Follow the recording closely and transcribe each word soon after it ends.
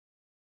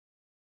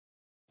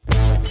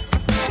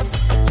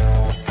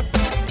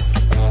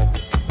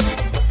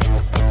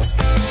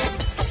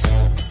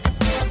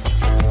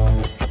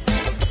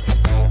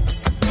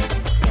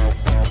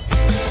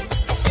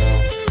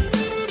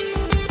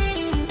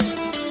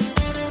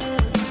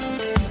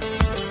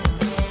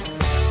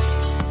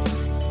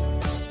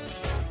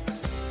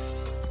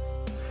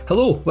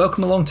Hello,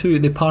 welcome along to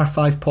the Par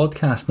 5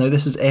 podcast. Now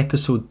this is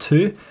episode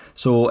 2,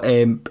 so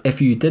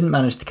if you didn't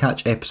manage to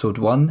catch episode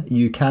 1,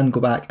 you can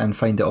go back and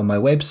find it on my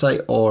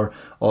website or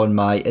on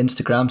my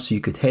Instagram, so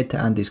you could head to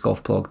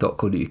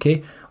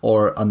andysgolfblog.co.uk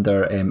or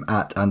under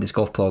at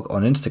andysgolfblog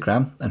on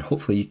Instagram, and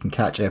hopefully you can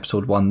catch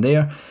episode 1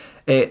 there.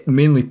 It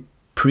mainly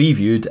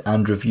previewed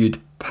and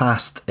reviewed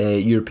past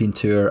European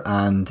Tour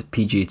and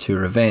PGA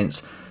Tour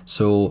events.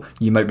 So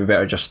you might be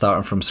better just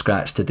starting from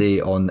scratch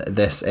today on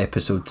this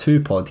episode 2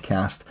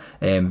 podcast,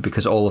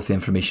 because all of the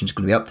information is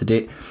going to be up to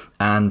date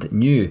and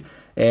new.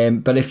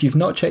 But if you've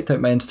not checked out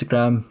my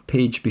Instagram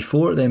page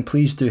before, then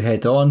please do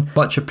head on.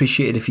 Much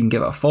appreciated if you can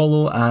give it a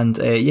follow, and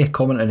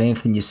comment on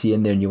anything you see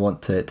in there and you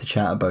want to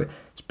chat about.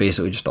 It's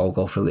basically just all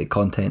golf related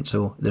content,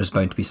 so there's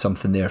bound to be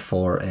something there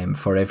for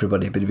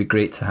everybody, but it'd be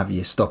great to have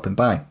you stopping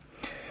by.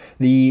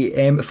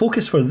 The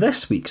focus for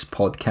this week's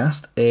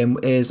podcast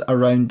is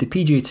around the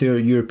PGA Tour,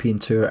 European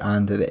Tour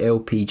and the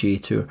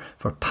LPGA Tour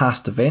for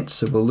past events.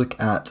 So we'll look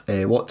at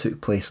what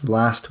took place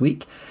last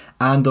week.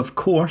 And of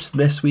course,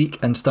 this week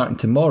and starting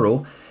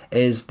tomorrow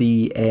is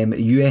the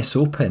US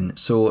Open.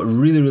 So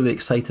really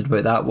excited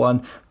about that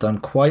one. Done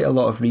quite a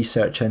lot of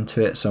research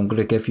into it, so I'm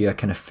going to give you a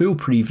kind of full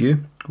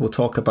preview. We'll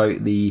talk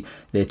about the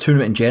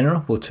tournament in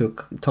general. We'll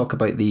talk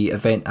about the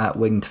event at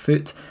Winged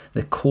Foot,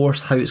 the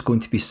course, how it's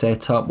going to be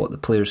set up, what the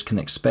players can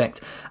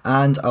expect,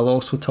 and I'll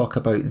also talk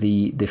about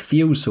the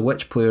fields, so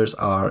which players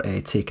are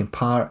taking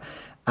part,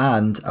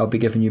 and I'll be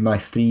giving you my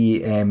 3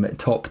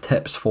 top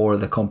tips for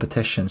the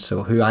competition,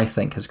 so who I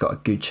think has got a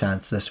good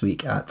chance this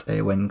week at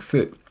Winged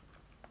Foot.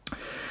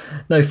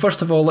 Now,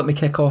 first of all, let me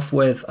kick off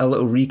with a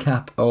little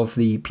recap of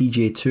the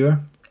PGA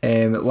Tour.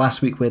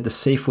 Last week we had the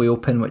Safeway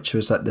Open, which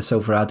was at the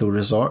Silverado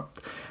Resort,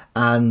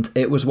 and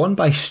it was won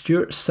by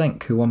Stuart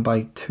Sink, who won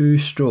by 2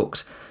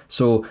 strokes.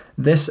 So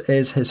this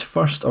is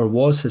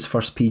was his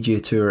first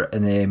PGA Tour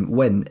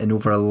win in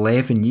over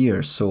 11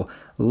 years, so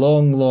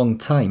long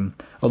time.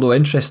 Although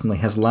interestingly,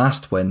 his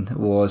last win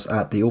was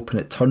at the Open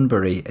at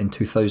Turnberry in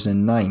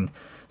 2009.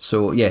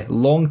 So yeah,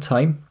 long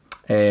time,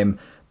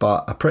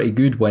 but a pretty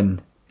good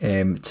win.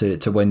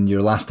 To win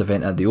your last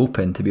event at the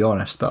Open, to be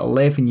honest, but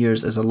 11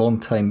 years is a long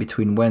time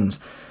between wins.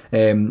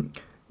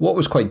 What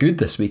was quite good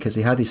this week is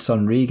he had his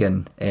son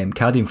Regan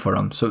caddying for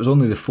him, so it was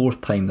only the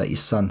 4th time that his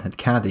son had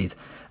caddied,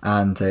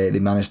 and they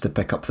managed to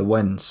pick up the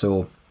win.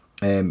 So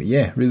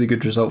really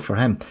good result for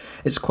him.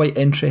 It's quite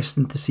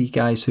interesting to see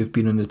guys who've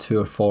been on the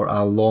tour for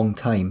a long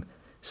time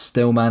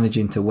still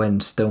managing to win,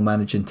 still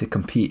managing to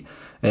compete.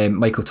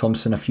 Michael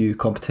Thompson a few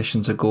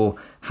competitions ago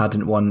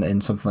hadn't won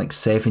in something like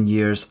 7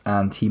 years,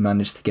 and he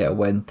managed to get a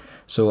win.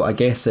 So I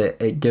guess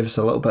it gives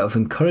a little bit of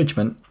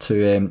encouragement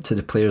to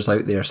the players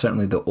out there,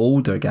 certainly the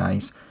older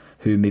guys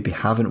who maybe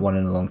haven't won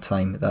in a long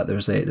time, that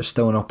there's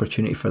still an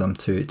opportunity for them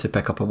to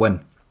pick up a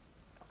win.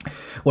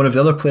 One of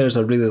the other players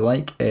I really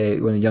like,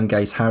 one of the young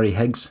guys, Harry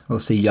Higgs. We'll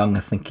say young, I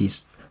think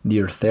he's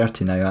near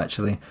 30 now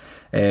actually.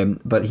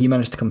 But he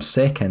managed to come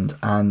second,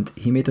 and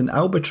he made an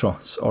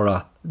albatross, or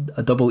a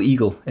double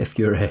eagle if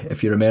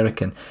you're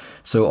American.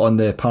 So on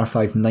the par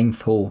 5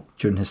 9th hole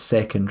during his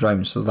second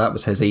round, so that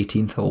was his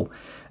 18th hole.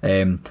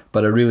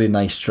 But a really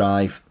nice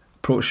drive,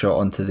 approach shot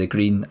onto the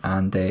green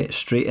and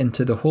straight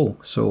into the hole.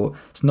 So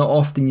it's not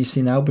often you see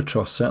an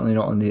albatross, certainly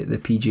not on the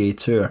PGA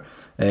Tour.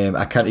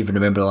 I can't even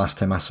remember the last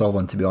time I saw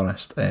one, to be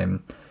honest.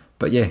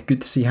 But yeah,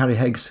 good to see Harry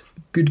Higgs.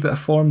 Good bit of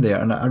form there,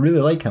 and I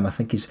really like him. I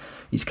think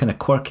he's kind of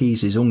quirky,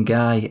 he's his own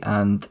guy,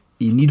 and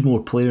you need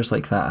more players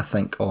like that, I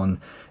think, on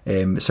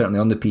certainly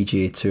on the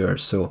PGA Tour.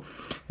 So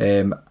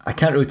I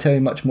can't really tell you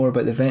much more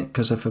about the event,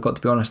 because if I've got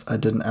to be honest, I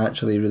didn't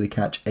actually really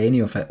catch any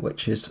of it,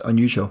 which is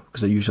unusual,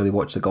 because I usually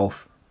watch the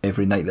golf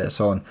every night that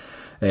it's on.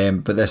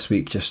 But this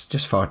week,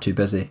 just far too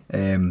busy.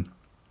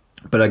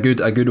 But a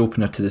good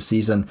opener to the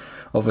season.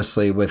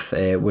 Obviously, with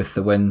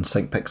the win,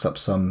 Sink picks up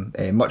some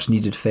much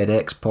needed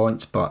FedEx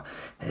points, but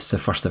it's the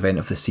first event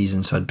of the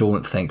season, so I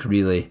don't think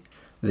really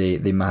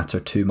they matter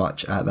too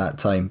much at that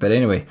time. But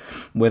anyway,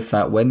 with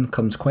that win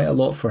comes quite a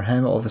lot for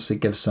him. It obviously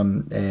gives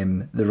him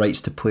the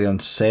rights to play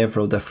on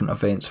several different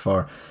events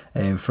for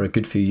a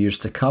good few years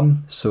to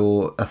come.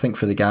 So I think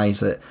for the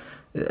guys at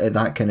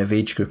that kind of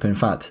age group, in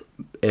fact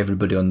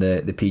everybody on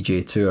the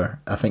PGA Tour,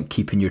 I think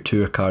keeping your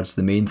tour card's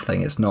the main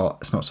thing. It's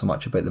not so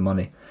much about the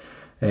money.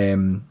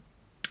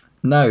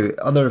 Now,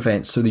 other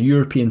events. So the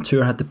European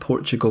Tour had the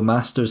Portugal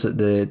Masters at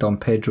the Dom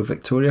Pedro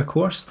Victoria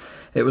course.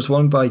 It was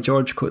won by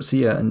George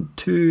Coetzee in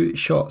 2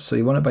 shots, so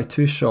he won it by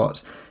 2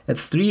 shots at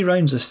 3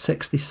 rounds of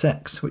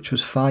 66, which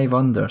was 5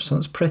 under, so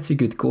it's pretty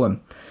good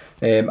going.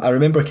 I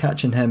remember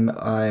catching him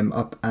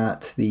up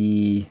at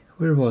the,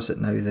 where was it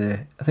now?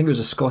 I think it was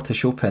a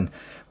Scottish Open.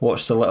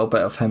 Watched a little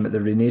bit of him at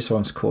the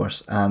Renaissance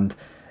course, and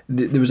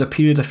there was a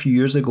period a few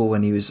years ago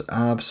when he was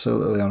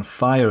absolutely on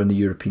fire on the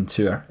European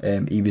Tour.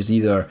 He was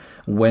either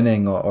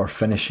winning or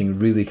finishing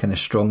really kind of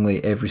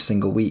strongly every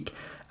single week,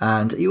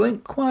 and he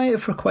went quiet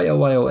for quite a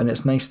while, and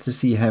it's nice to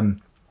see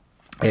him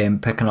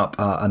picking up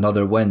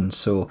another win.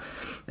 So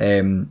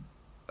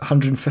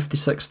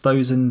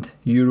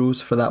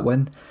 €156,000 for that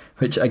win,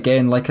 which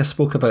again, like I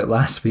spoke about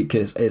last week,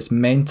 it's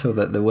mental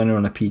that the winner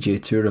on a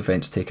PGA Tour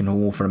event's taking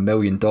home over $1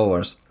 million,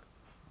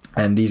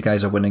 and these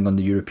guys are winning on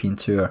the European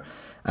Tour,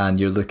 and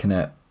you're looking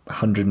at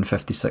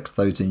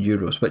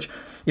 €156,000, which,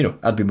 you know,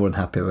 I'd be more than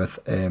happy with.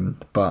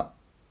 But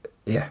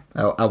yeah,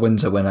 a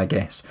win's a win, I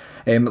guess.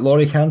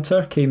 Laurie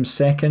Cantor came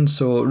second,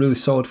 so really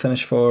solid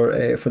finish for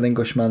the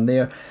Englishman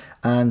there.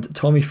 And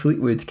Tommy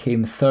Fleetwood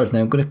came third. Now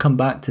I'm going to come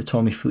back to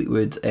Tommy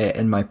Fleetwood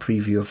in my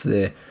preview of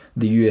the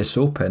US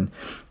Open,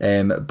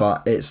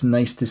 but it's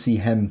nice to see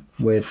him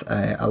with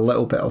a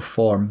little bit of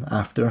form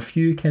after a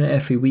few kind of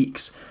iffy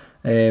weeks.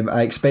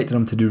 I expected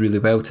him to do really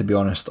well, to be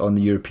honest, on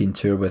the European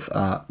Tour with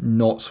a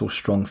not so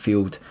strong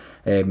field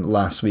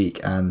last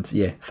week, and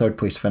yeah, third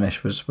place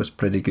finish was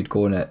pretty good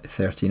going at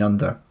 13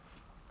 under.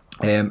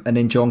 And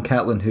then John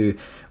Catlin, who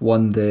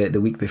won the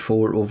week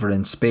before over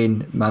in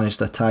Spain,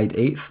 managed a tied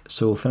 8th,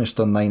 so finished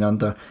on 9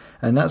 under,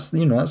 and that's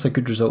a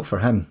good result for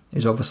him.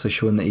 He's obviously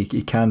shown that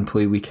he can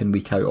play week in,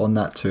 week out on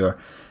that tour,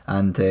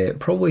 and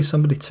probably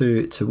somebody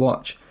to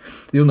watch.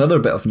 The only other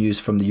bit of news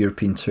from the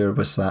European Tour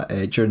was that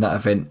during that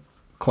event,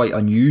 quite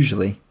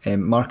unusually,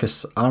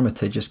 Marcus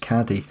Armitage, as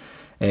caddy,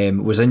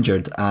 was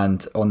injured,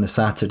 and on the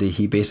Saturday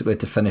he basically had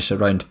to finish a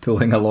round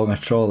pulling along a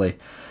trolley.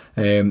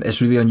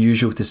 It's really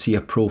unusual to see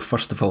a pro,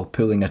 first of all,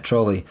 pulling a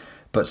trolley,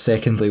 but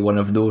secondly, one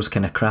of those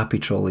kind of crappy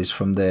trolleys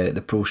from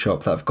the pro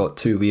shop that have got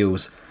 2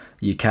 wheels.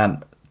 You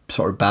can't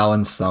sort of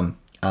balance them,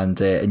 and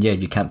yeah,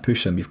 you can't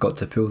push them, you've got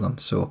to pull them.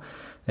 So,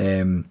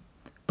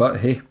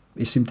 but hey,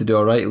 he seemed to do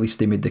alright. At least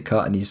he made the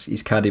cut, and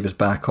his caddy was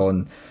back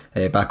on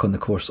the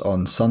course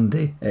on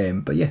Sunday.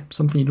 But yeah,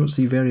 something you don't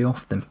see very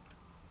often.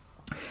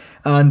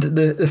 And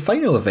the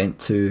final event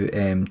to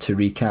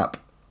recap,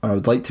 or I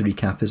would like to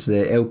recap, is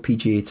the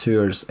LPGA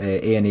Tour's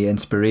ANA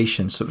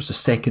Inspiration. So it was the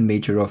second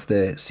major of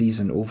the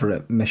season over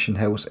at Mission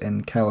Hills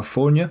in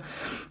California.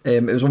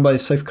 It was won by the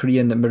South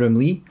Korean Mirim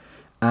Lee,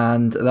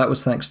 and that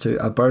was thanks to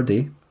a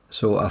birdie,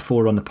 so a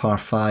 4 on the par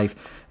 5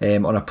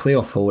 on a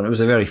playoff hole, and it was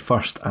the very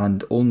first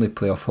and only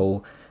playoff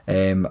hole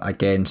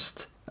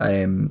against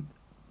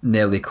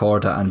Nelly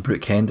Korda and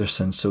Brooke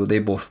Henderson. So they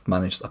both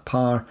managed a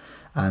par,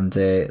 and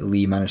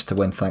Lee managed to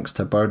win thanks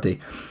to a birdie.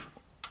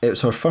 It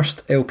was her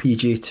first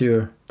LPGA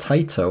Tour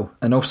title,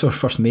 and also her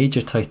first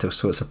major title,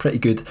 so it's a pretty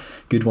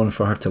good one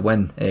for her to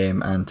win,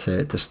 and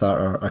to start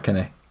her kind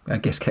of, I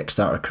guess,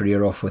 kickstart her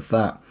career off with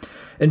that.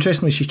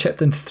 Interestingly, she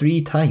chipped in 3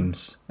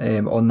 times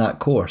on that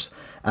course,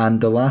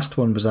 and the last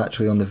one was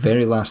actually on the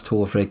very last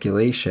hole of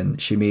regulation.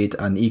 She made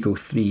an eagle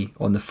 3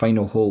 on the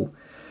final hole.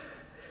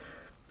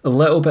 A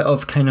little bit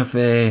of kind of,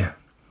 I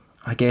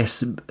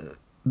guess,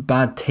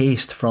 bad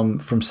taste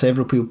from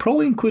several people,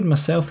 probably including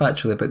myself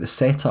actually, about the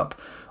setup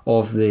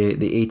of the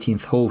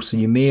 18th hole. So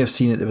you may have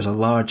seen it, there was a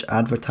large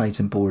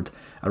advertising board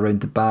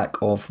around the back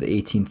of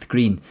the 18th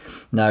green.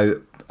 Now,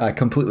 I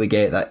completely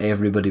get that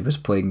everybody was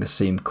playing the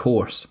same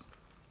course,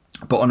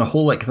 but on a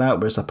hole like that,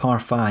 where it's a par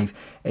 5,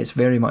 it's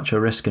very much a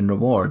risk and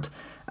reward,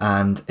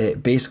 and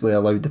it basically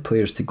allowed the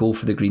players to go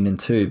for the green in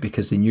 2,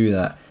 because they knew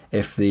that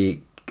if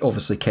they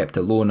obviously kept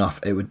it low enough,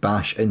 it would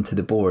bash into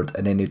the board,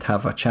 and then you'd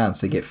have a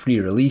chance to get free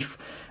relief.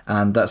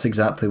 And that's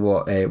exactly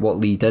what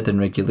Lee did in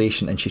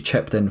regulation, and she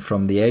chipped in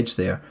from the edge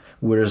there.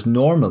 Whereas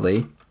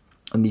normally,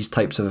 in these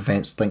types of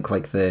events, think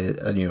like the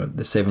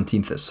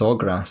 17th at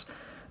Sawgrass,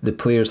 the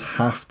players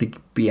have to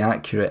be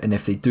accurate, and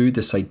if they do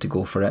decide to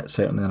go for it,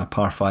 certainly on a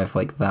par 5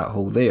 like that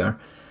hole there,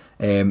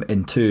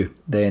 in 2,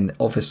 then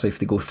obviously if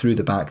they go through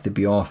the back, they'd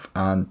be off,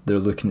 and they're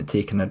looking at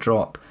taking a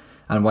drop.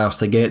 And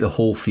whilst I get the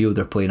whole field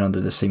are playing under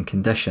the same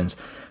conditions,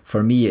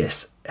 for me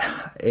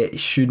it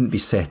shouldn't be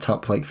set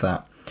up like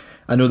that.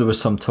 I know there was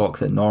some talk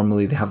that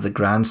normally they have the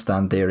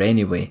grandstand there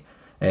anyway,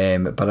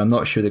 but I'm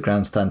not sure the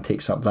grandstand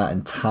takes up that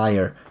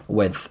entire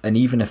width. And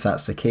even if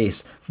that's the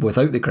case,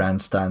 without the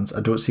grandstands, I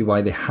don't see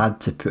why they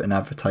had to put an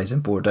advertising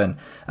board in.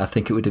 I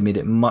think it would have made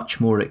it much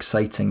more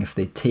exciting if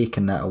they'd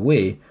taken that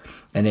away,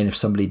 and then if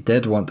somebody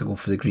did want to go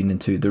for the green in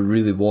 2, there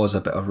really was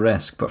a bit of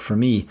risk. But for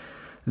me,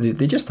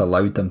 they just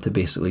allowed them to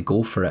basically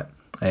go for it.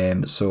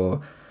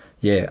 So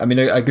yeah, I mean,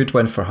 a good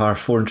win for her,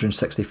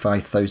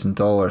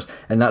 $465,000,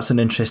 and that's an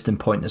interesting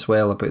point as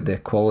well about the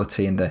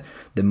quality and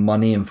the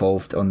money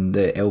involved on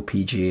the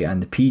LPGA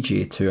and the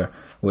PGA Tour,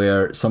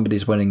 where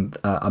somebody's winning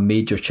a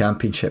major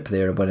championship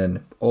there,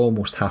 winning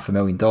almost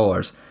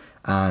 $500,000,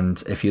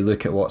 and if you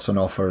look at what's on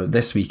offer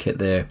this week at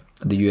the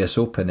US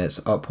Open, it's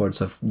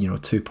upwards of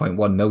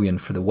 2.1 million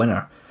for the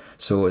winner.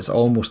 So it's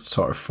almost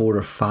sort of 4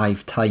 or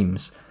 5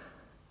 times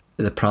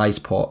the prize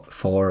pot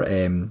for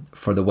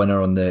the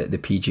winner on the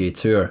PGA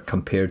Tour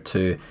compared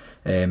to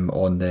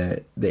on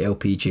the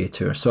LPGA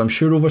Tour. So I'm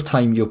sure over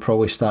time you'll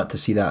probably start to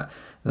see that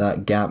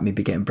gap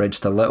maybe getting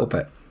bridged a little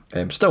bit.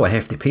 Still a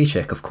hefty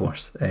paycheck, of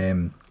course,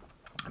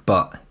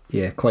 but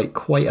yeah,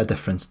 quite a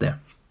difference there.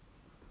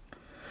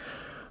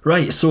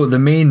 Right, so the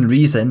main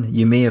reason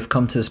you may have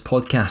come to this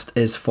podcast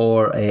is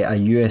for a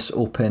US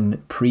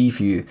Open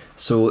preview.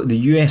 So the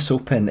US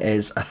Open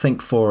is, I think,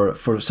 for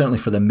certainly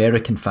for the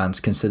American fans,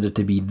 considered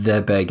to be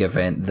the big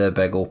event, the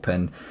big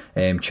Open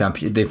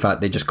champion. In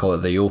fact, they just call it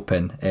the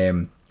Open,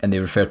 and they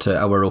refer to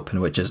our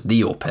Open, which is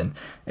the Open,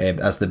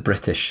 as the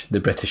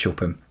British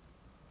Open.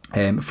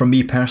 For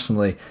me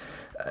personally,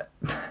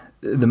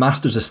 the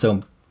Masters is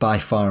still by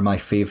far my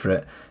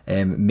favourite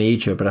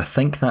major, but I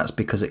think that's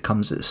because it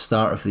comes at the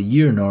start of the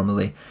year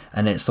normally,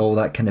 and it's all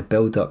that kind of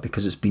build up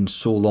because it's been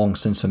so long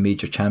since a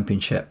major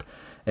championship.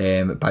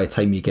 By the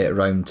time you get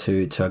around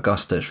to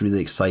Augusta, it's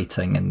really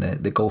exciting, and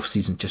the golf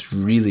season just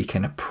really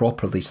kind of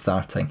properly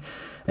starting.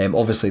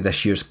 Obviously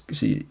this year's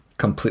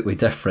completely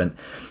different,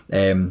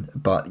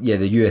 but yeah,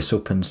 the US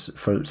Open's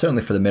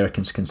certainly for the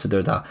Americans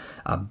considered a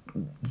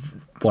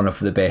one of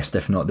the best,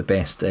 if not the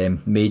best,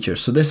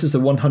 majors. So this is the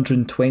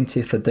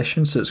 120th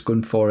edition, so it's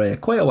going for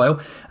quite a while,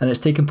 and it's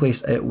taking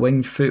place at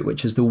Winged Foot,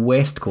 which is the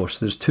West Course.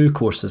 There's two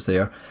courses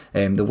there,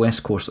 the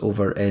West Course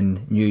over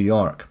in New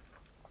York.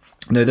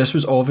 Now, this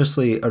was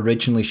obviously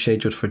originally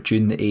scheduled for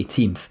June the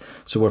 18th,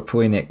 so we're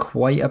playing it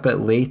quite a bit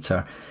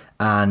later,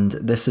 and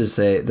this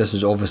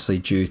is obviously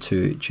due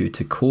to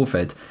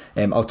COVID.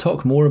 I'll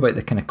talk more about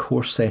the kind of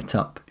course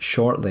setup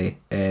shortly,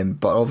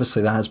 but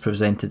obviously that has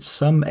presented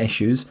some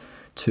issues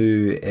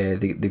to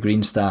the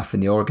green staff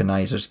and the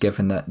organisers,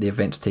 given that the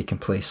event's taking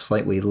place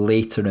slightly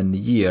later in the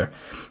year,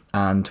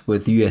 and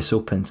with US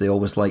Opens they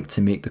always like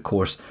to make the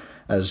course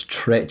as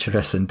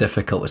treacherous and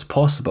difficult as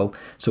possible.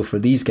 So for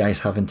these guys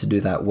having to do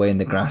that when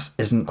the grass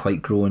isn't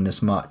quite growing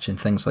as much and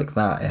things like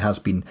that, it has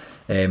been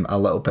a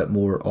little bit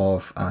more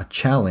of a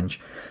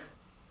challenge.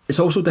 It's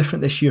also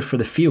different this year for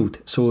the field,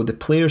 so the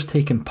players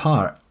taking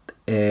part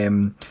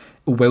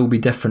will be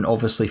different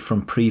obviously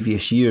from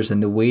previous years,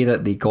 and the way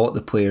that they got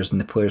the players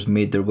and the players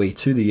made their way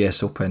to the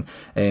US Open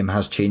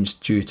has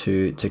changed due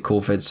to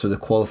COVID, so the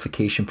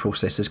qualification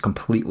process is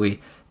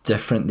completely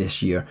different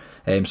this year.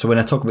 So when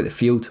I talk about the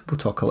field, we'll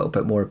talk a little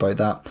bit more about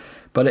that.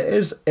 But it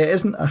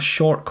isn't a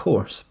short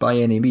course by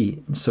any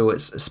means. So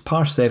it's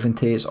par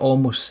 70, it's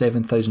almost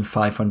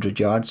 7,500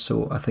 yards,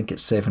 so I think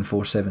it's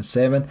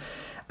 7,477,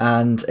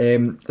 and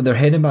they're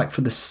heading back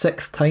for the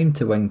 6th time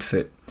to Winged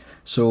Foot.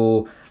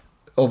 So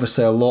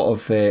obviously a lot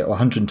of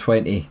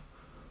 120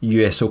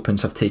 US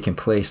Opens have taken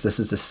place. This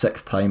is the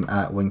 6th time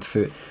at Winged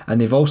Foot,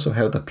 and they've also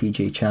held a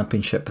PGA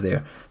Championship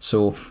there.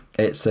 So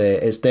it's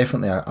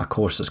definitely a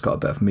course that's got a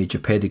bit of major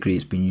pedigree.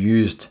 It's been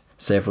used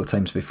several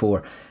times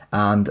before,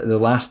 and the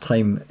last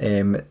time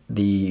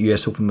the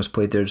US Open was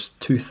played there is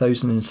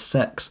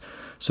 2006.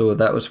 So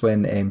that was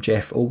when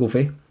Geoff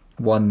Ogilvy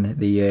won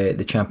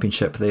the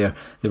championship there.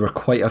 There were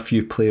quite a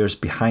few players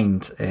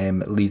behind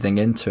leading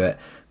into it,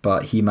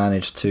 but he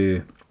managed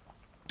to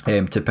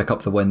pick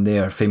up the win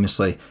there,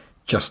 famously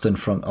just in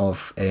front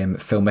of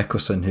Phil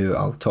Mickelson, who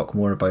I'll talk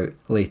more about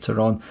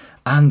later on,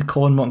 and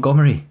Colin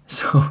Montgomerie.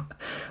 So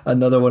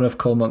another one of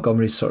Colin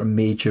Montgomerie's sort of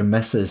major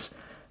misses.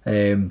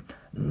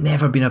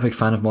 Never been a big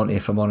fan of Monty,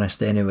 if I'm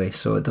honest, anyway,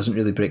 so it doesn't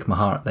really break my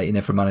heart that he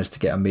never managed to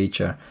get a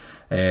major.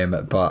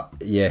 But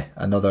yeah,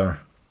 another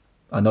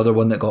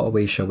one that got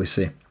away, shall we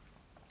say.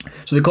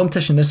 So the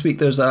competition this week,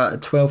 there's a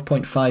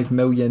 12.5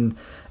 million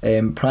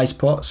prize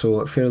pot,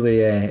 so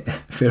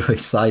fairly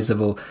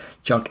sizable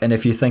chunk. And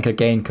if you think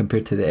again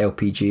compared to the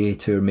LPGA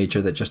Tour major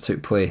that just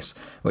took place,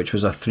 which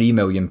was a £3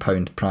 million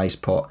prize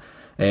pot,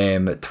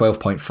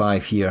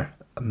 12.5 here,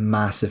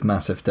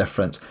 massive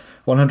difference.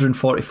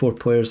 144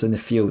 players in the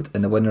field,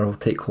 and the winner will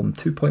take home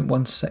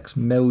 $2.16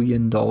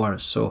 million.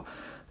 So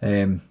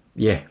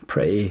yeah,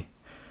 pretty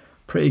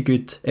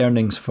good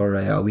earnings for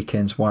a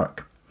weekend's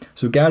work.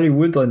 So Gary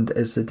Woodland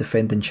is the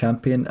defending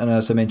champion, and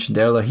as I mentioned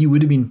earlier, he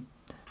would have been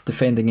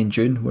defending in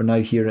June. We're now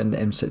here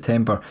in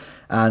September,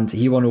 and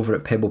he won over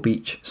at Pebble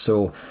Beach.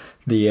 So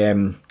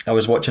I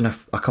was watching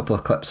a couple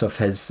of clips of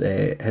his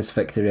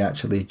victory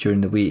actually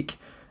during the week,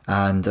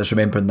 and I was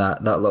remembering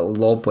that little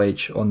lob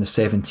wedge on the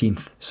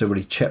 17th, so where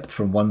he chipped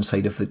from one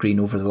side of the green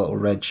over the little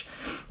ridge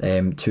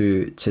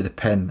to the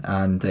pin,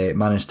 and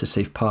managed to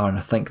save par. And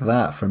I think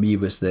that for me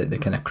was the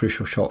kind of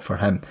crucial shot for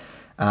him.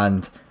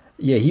 And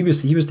yeah, he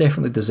was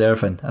definitely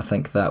deserving, I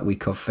think, that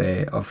week of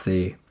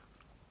the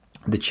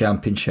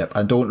championship.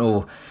 I don't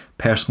know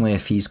personally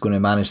if he's going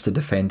to manage to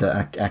defend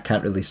it. I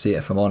can't really say it,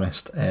 if I'm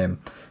honest,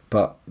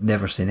 but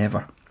never say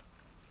never.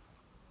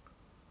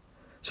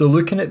 So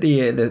looking at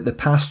the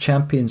past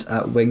champions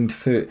at Winged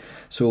Foot,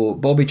 so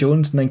Bobby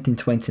Jones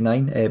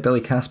 1929,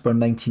 Billy Casper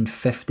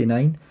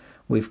 1959,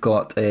 we've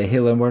got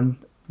Hale Irwin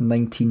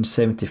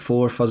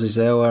 1974, Fuzzy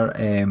Zoeller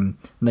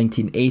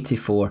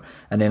 1984,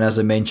 and then as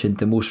I mentioned,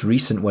 the most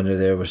recent winner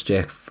there was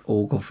Geoff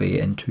Ogilvy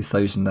in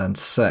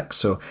 2006.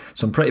 So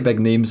some pretty big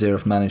names there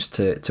have managed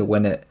to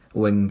win it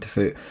Winged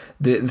Foot.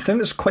 The thing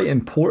that's quite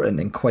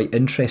important and quite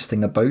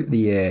interesting about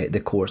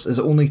the course is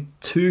that only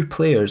 2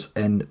 players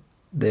in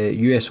the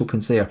US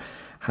Opens there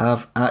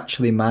have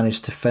actually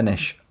managed to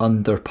finish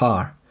under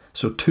par.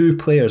 So 2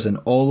 players in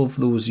all of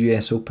those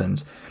US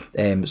Opens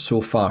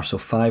so far. So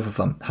 5 of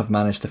them have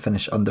managed to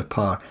finish under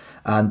par,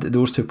 and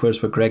those 2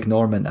 players were Greg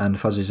Norman and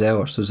Fuzzy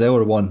Zoeller. So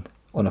Zoeller won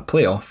on a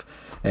playoff,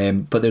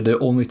 but they're the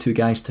only 2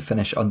 guys to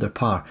finish under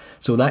par.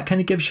 So that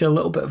kind of gives you a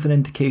little bit of an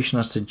indication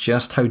as to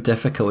just how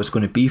difficult it's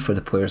going to be for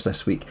the players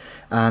this week.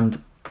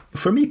 And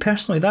for me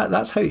personally,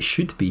 that's how it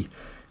should be.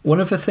 One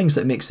of the things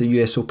that makes the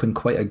US Open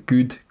quite a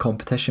good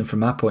competition from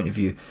my point of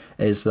view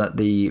is that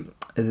the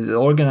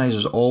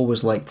organisers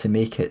always like to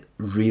make it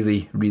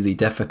really, really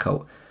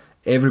difficult.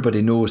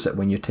 Everybody knows that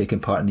when you're taking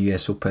part in the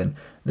US Open,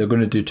 they're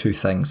going to do 2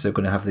 things. They're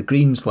going to have the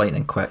greens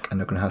lightning quick, and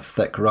they're going to have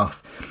thick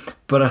rough.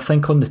 But I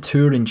think on the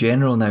tour in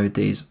general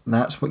nowadays,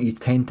 that's what you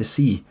tend to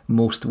see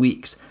most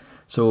weeks.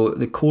 So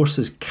the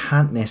courses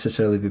can't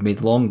necessarily be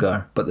made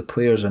longer, but the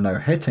players are now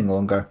hitting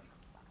longer.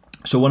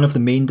 So one of the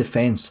main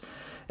defence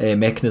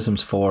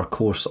mechanisms for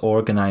course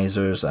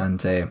organisers and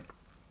the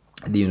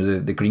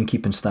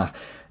greenkeeping staff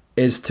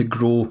is to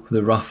grow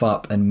the rough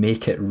up and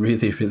make it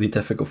really, really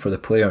difficult for the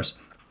players.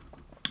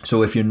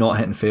 So if you're not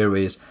hitting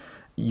fairways,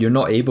 you're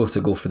not able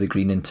to go for the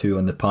green in 2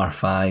 on the par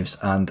 5s,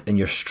 and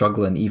you're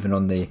struggling even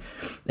on the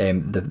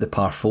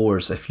par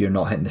 4s if you're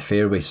not hitting the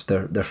fairways.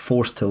 They're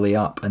forced to lay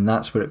up, and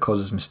that's where it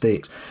causes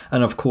mistakes.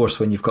 And of course,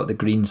 when you've got the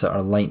greens that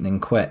are lightning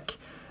quick,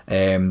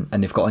 and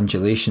they've got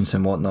undulations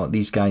and whatnot,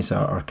 these guys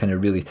are kind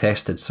of really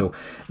tested. So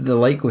the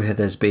likelihood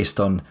is, based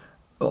on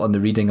the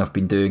reading I've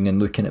been doing and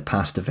looking at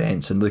past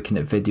events and looking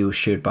at videos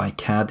shared by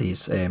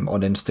caddies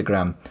on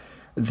Instagram,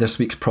 this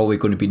week's probably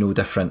going to be no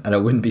different. And I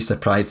wouldn't be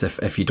surprised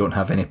if you don't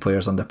have any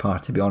players under par,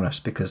 to be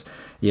honest, because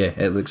yeah,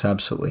 it looks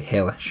absolutely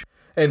hellish.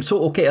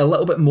 So okay, a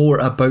little bit more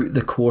about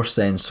the course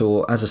then.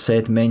 So as I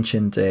said,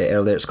 mentioned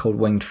earlier, it's called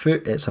Winged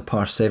Foot. It's a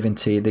par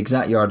 70. The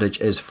exact yardage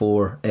is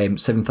for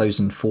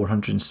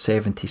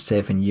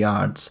 7,477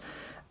 yards.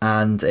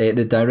 And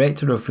the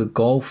director of the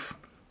golf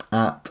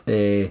at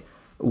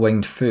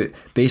Winged Foot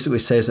basically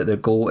says that their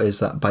goal is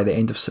that by the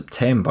end of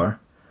September,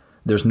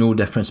 there's no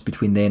difference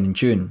between then and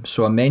June.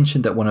 So I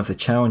mentioned that one of the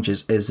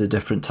challenges is a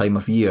different time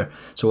of year.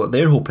 So what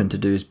they're hoping to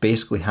do is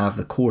basically have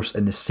the course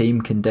in the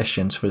same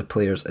conditions for the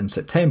players in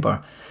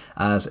September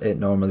as it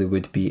normally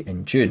would be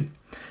in June.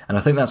 And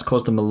I think that's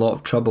caused them a lot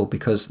of trouble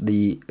because as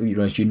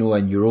you know,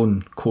 in your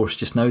own course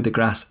just now, the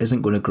grass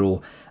isn't going to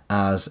grow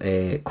as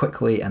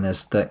quickly and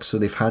as thick. So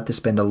they've had to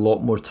spend a lot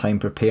more time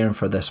preparing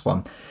for this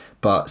one.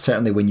 But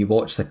certainly when you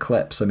watch the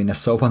clips, I mean, I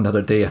saw one the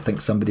other day, I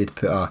think somebody had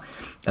put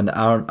an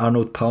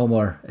Arnold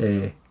Palmer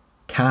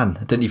can.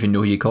 I didn't even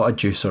know you got a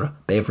juice or a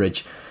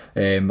beverage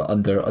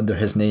under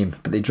his name,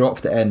 but they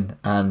dropped it in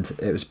and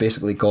it was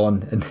basically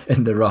gone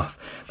in the rough.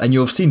 And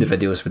you'll have seen the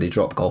videos where they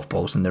drop golf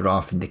balls in the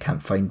rough and they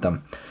can't find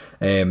them.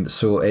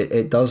 So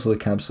it does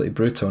look absolutely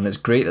brutal, and it's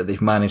great that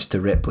they've managed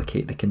to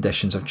replicate the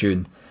conditions of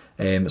June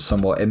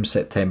somewhat in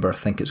September. I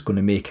think it's going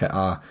to make it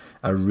a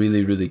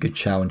really, really good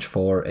challenge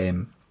for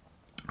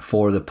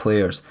the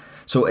players.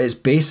 So it's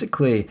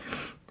basically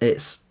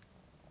it's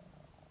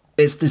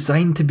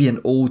designed to be an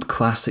old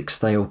classic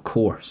style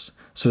course.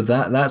 So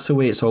that's the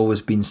way it's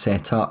always been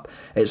set up.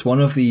 It's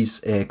one of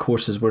these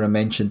courses where I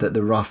mentioned that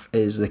the rough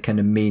is the kind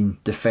of main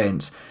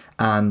defence,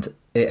 and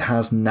it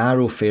has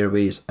narrow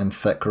fairways and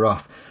thick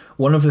rough.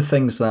 One of the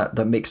things that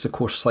makes the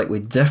course slightly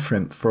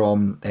different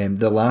from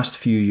the last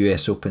few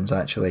US Opens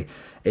actually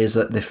is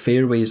that the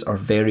fairways are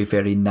very,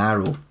 very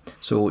narrow.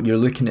 So you're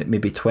looking at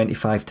maybe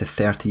 25 to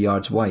 30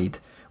 yards wide,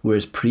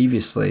 whereas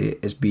previously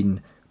it's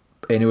been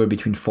anywhere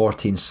between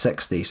 40 and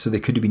 60. So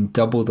they could have been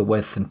double the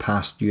width in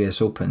past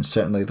US Opens,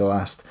 certainly the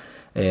last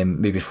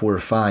maybe 4 or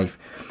 5.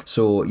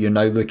 So you're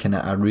now looking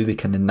at a really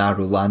kind of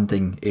narrow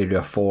landing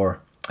area for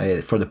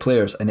the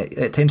players, and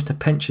it tends to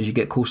pinch as you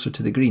get closer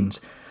to the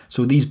greens.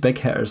 So these big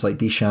hitters like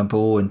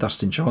DeChambeau and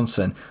Dustin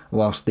Johnson,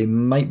 whilst they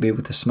might be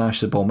able to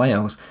smash the ball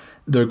miles,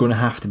 they're going to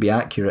have to be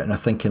accurate. And I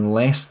think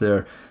unless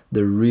they're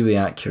really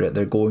accurate,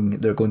 they're going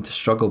to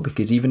struggle,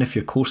 because even if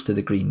you're close to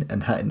the green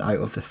and hitting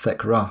out of the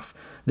thick rough,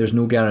 there's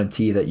no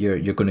guarantee that you're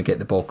going to get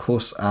the ball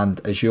close.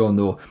 And as you all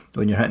know,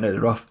 when you're hitting out the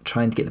rough,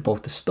 trying to get the ball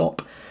to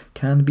stop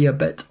can be a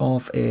bit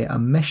of a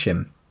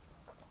mission.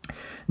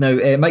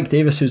 Now, Mike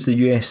Davis, who's the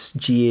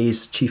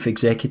USGA's chief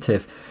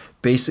executive,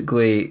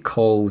 basically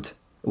called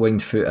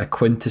Winged Foot a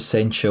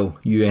quintessential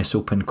US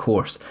Open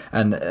course.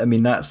 And I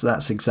mean,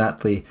 that's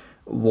exactly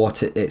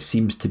what it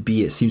seems to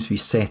be. It seems to be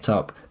set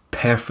up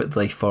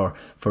perfectly for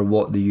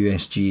what the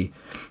USGA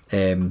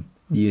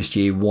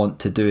want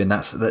to do, and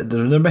that's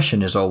their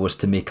mission is always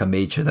to make a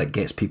major that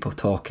gets people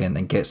talking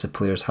and gets the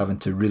players having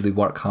to really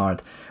work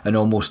hard and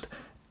almost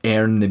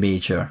earn the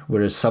major.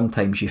 Whereas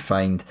sometimes you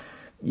find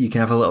you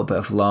can have a little bit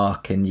of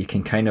luck and you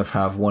can kind of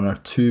have 1 or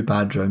 2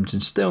 bad rounds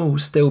and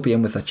still be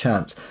in with a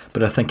chance.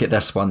 But I think at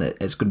this one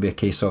it's going to be a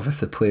case of if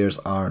the players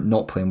are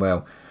not playing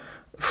well,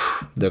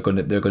 they're going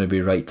to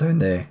be right down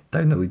the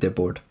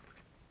leaderboard.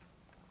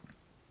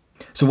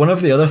 So one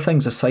of the other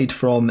things aside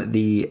from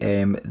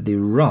the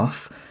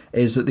rough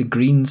is that the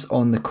greens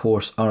on the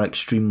course are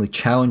extremely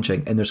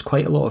challenging, and there's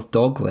quite a lot of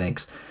dog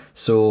legs.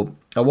 So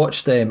I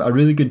watched a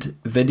really good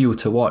video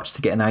to watch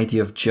to get an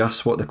idea of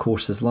just what the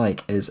course is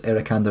like is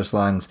Erik Anders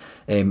Lang's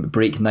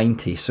Break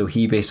 90. So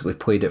he basically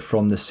played it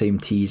from the same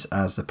tees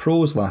as the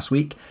pros last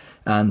week,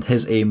 and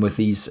his aim with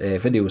these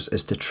videos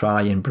is to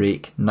try and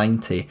break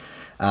 90.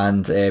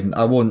 And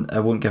I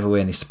won't give away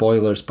any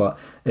spoilers, but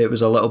it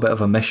was a little bit of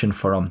a mission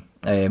for him,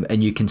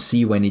 and you can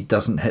see when he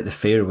doesn't hit the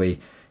fairway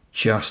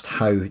just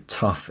how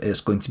tough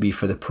it's going to be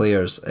for the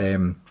players.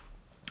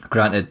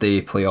 Granted,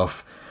 they play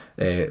off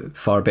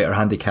far better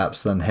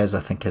handicaps than his. I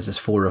think his is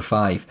 4 or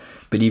 5,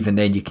 but even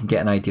then you can get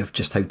an idea of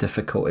just how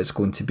difficult it's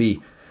going to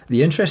be.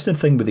 The interesting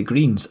thing with the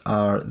greens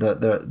are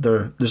that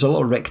there's a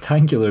lot of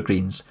rectangular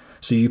greens,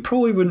 so you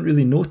probably wouldn't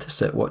really notice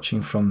it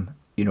watching from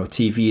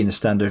TV in the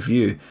standard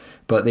view,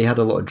 but they had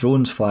a lot of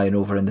drones flying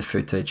over in the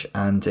footage,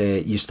 and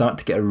you start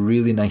to get a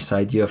really nice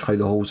idea of how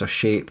the holes are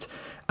shaped,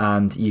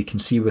 and you can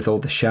see with all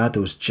the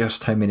shadows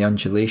just how many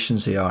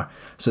undulations they are.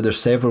 So there's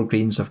several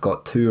greens have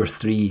got 2 or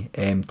 3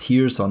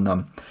 tiers on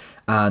them.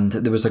 And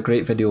there was a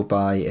great video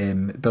by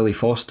Billy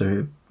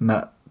Foster,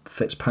 Matt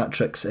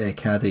Fitzpatrick's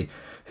caddy,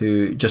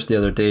 who just the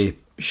other day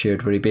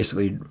shared where he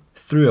basically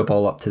threw a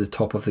ball up to the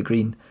top of the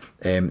green.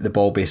 The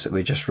ball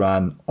basically just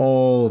ran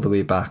all the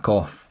way back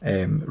off,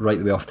 right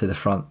the way off to the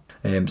front.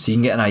 So you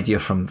can get an idea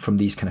from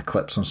these kind of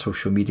clips on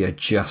social media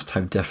just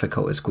how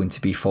difficult it's going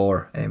to be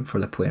for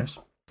the players.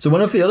 So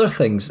one of the other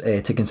things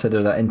to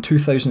consider that in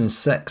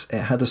 2006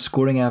 it had a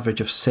scoring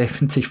average of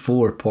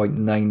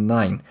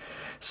 74.99.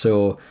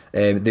 So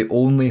the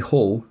only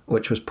hole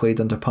which was played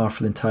under par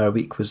for the entire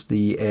week was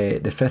the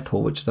 5th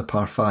hole, which is a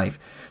par 5.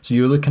 So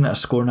you're looking at a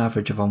scoring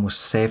average of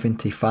almost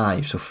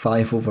 75, so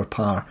 5 over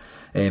par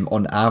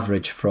on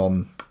average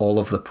from all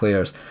of the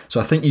players.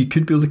 So I think you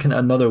could be looking at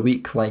another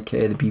week like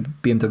the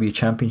BMW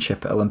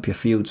Championship at Olympia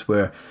Fields,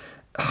 where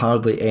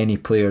hardly any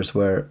players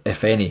were,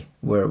 if any,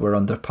 were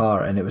under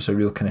par, and it was a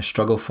real kind of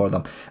struggle for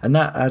them. And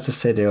that, as I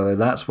said earlier,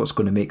 that's what's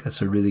going to make this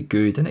a really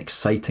good and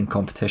exciting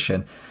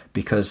competition,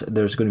 because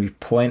there's going to be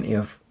plenty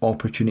of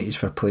opportunities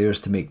for players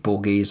to make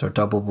bogeys or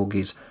double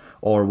bogeys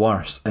or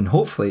worse, and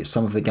hopefully it's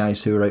some of the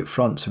guys who are out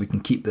front, so we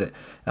can keep a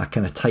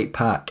kind of tight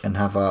pack and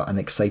have an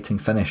exciting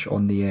finish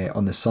on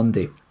the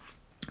Sunday.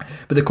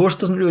 But the course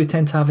doesn't really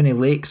tend to have any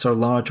lakes or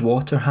large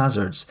water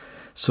hazards,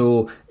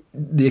 so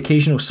the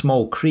occasional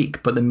small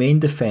creek, but the main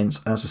defence,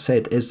 as I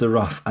said, is the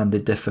rough and the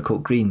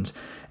difficult greens.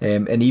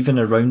 And even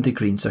around the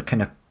greens are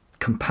kind of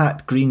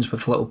compact greens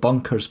with little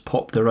bunkers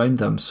popped around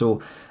them. So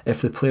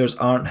if the players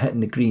aren't hitting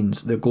the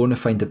greens, they're going to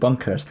find the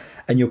bunkers.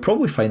 And you'll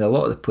probably find a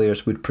lot of the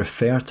players would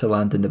prefer to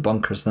land in the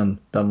bunkers than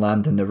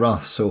land in the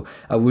rough. So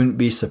I wouldn't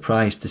be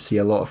surprised to see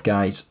a lot of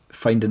guys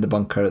finding the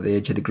bunker at the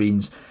edge of the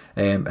greens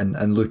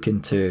and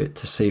looking to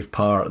save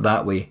par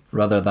that way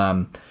rather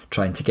than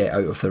trying to get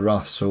out of the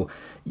rough. So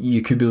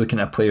you could be looking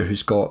at a player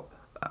who's got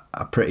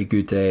a pretty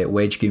good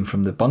wedge game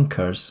from the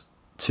bunkers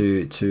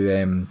to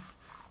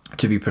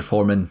be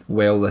performing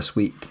well this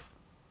week.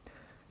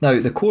 Now,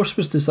 the course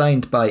was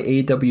designed by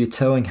A.W.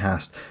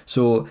 Tillinghast,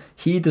 so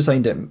he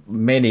designed it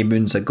many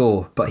moons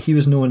ago, but he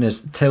was known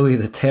as Tilly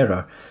the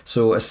Terror.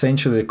 So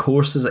essentially the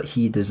courses that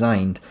he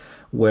designed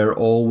were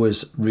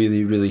always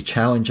really, really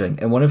challenging.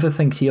 And one of the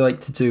things he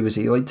liked to do was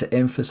he liked to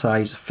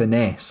emphasise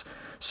finesse.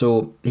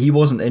 So he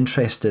wasn't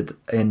interested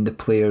in the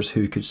players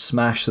who could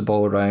smash the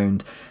ball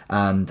around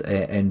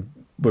and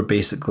were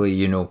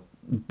basically,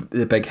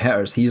 the big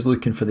hitters. He's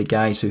looking for the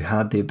guys who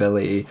had the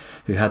ability,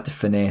 who had the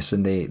finesse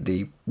and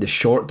the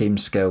short game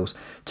skills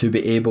to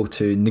be able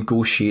to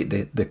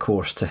negotiate the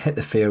course, to hit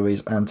the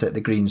fairways and to hit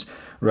the greens,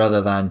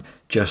 rather than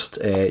just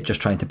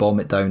trying to bomb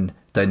it down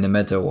the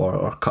middle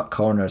or cut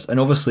corners. And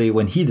obviously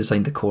when he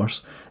designed the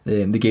course,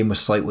 the game was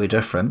slightly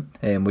different.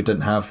 We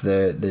didn't have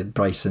the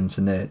Brysons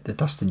and the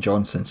Dustin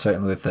Johnsons,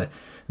 certainly with the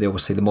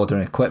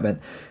modern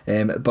equipment,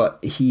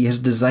 but he has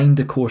designed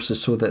the courses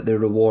so that they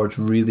reward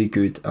really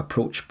good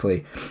approach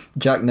play.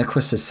 Jack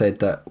Nicklaus has said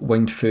that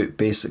Winged Foot,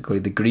 basically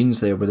the greens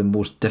there were the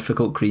most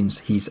difficult greens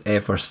he's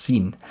ever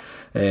seen,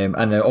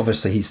 and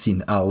obviously he's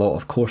seen a lot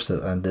of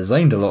courses and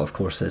designed a lot of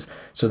courses,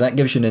 so that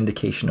gives you an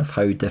indication of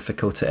how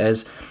difficult it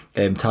is.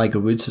 Tiger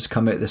Woods has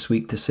come out this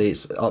week to say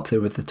it's up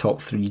there with the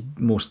top 3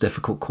 most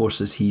difficult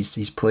courses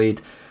he's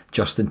played.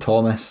 Justin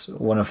Thomas,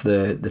 one of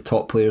the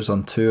top players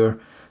on tour,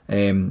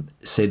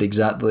 said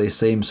exactly the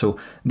same. So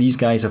these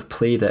guys have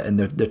played it and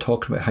they're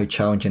talking about how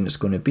challenging it's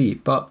going to be,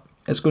 but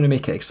it's going to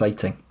make it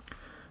exciting.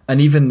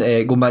 And even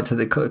going back to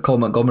the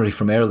Colin Montgomery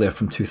from earlier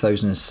from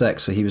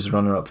 2006, so he was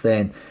runner up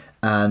then,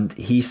 and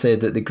he said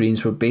that the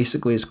greens were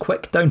basically as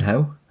quick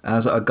downhill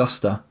as at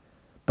Augusta,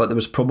 but there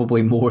was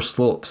probably more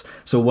slopes.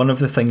 So one of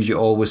the things you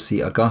always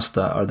see at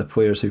Augusta are the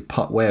players who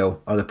putt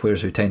well are the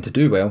players who tend to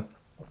do well,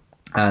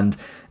 and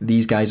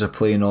these guys are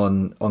playing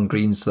on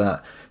greens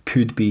that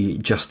could be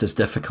just as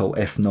difficult,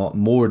 if not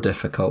more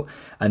difficult,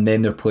 and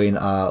then they're playing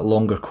a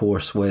longer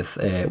course with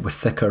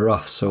thicker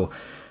rough. So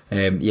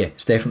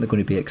it's definitely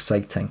going to be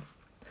exciting.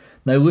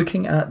 Now,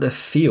 looking at the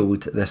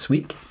field this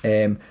week,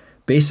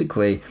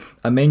 basically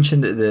I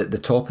mentioned at the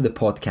top of the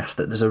podcast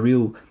that there's a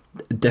real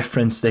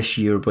difference this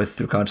year with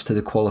regards to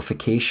the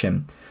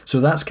qualification. So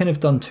that's kind of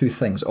done two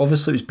things.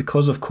 Obviously, it was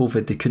because of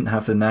COVID they couldn't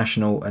have the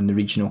national and the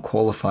regional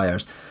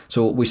qualifiers.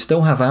 So we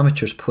still have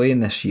amateurs playing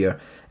this year,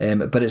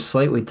 but it's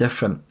slightly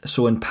different.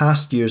 So in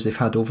past years they've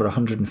had over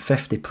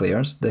 150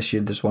 players. This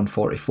year there's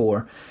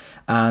 144,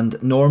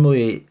 and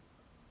normally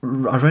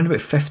around about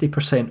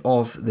 50%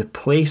 of the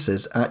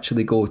places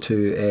actually go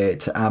to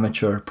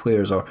amateur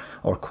players or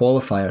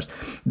qualifiers.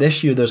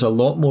 This year there's a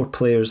lot more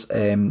players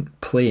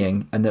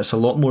playing, and there's a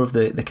lot more of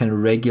the kind of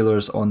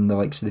regulars on the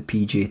likes of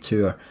the PGA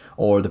Tour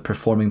or the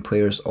performing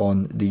players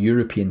on the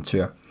European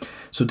Tour.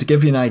 So to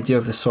give you an idea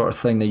of the sort of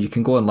thing, that you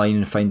can go online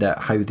and find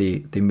out how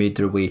they made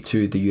their way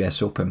to the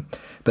US Open.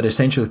 But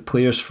essentially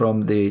players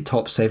from the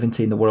top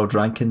 70 in the world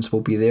rankings will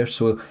be there.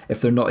 So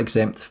if they're not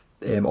exempt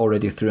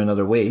already through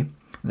another way,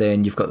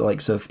 then you've got the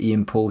likes of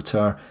Ian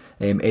Poulter,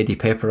 Eddie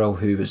Pepperell,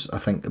 who was, I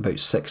think, about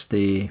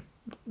 61st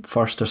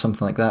or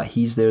something like that.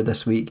 He's there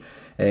this week.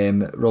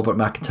 Robert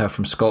McIntyre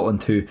from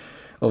Scotland, who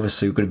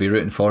obviously we're going to be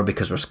rooting for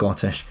because we're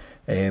Scottish.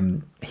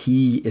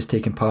 He is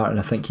taking part, and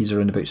I think he's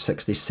around about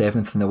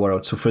 67th in the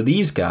world. So for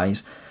these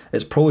guys,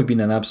 it's probably been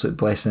an absolute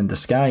blessing in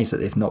disguise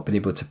that they've not been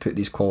able to put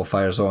these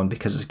qualifiers on,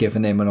 because it's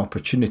given them an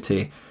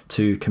opportunity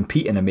to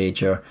compete in a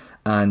major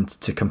and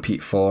to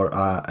compete for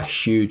a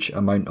huge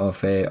amount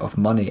of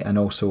money and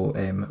also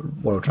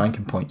world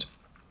ranking points.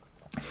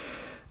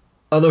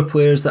 Other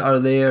players that are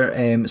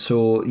there,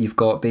 so you've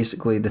got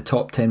basically the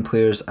top 10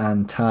 players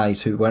and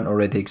ties who weren't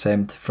already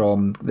exempt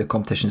from the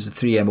competitions, the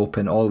 3M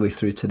Open all the way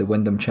through to the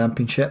Wyndham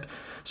Championship.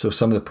 So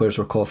some of the players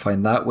were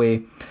qualifying that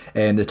way.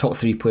 The top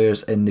 3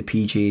 players in the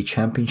PGA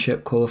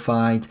Championship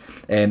qualified.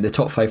 The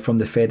top 5 from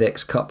the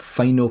FedEx Cup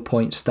final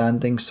point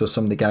standings, so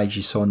some of the guys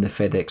you saw in the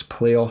FedEx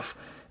playoff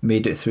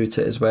made it through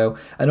to it as well.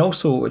 And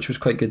also, which was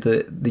quite good,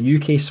 the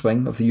UK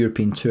swing of the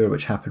European Tour,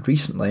 which happened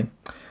recently,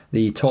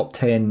 the top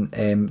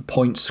 10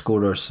 point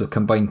scorers, so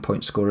combined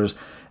point scorers.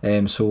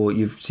 So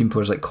you've seen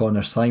players like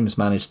Connor Symes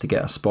managed to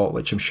get a spot,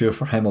 which I'm sure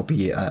for him will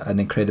be an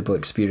incredible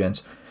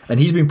experience. And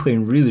he's been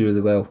playing really,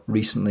 really well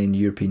recently in the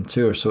European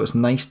Tour, so it's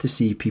nice to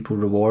see people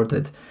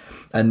rewarded.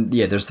 And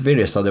yeah, there's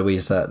various other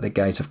ways that the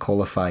guys have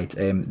qualified.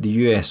 The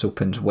US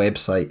Open's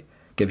website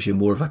gives you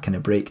more of a kind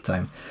of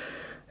breakdown.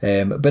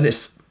 But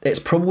it's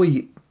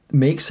probably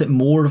makes it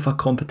more of a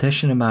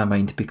competition in my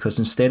mind, because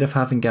instead of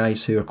having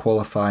guys who are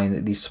qualifying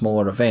at these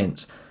smaller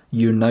events,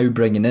 you're now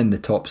bringing in the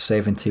top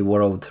 70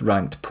 world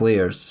ranked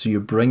players. So you're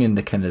bringing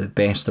the kind of the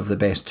best of the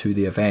best to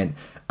the event,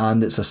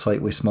 and it's a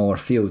slightly smaller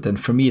field. And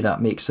for me, that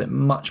makes it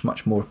much,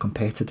 much more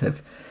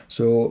competitive.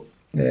 So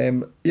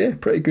yeah,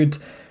 pretty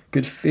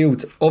good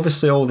field.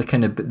 Obviously, all the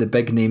kind of the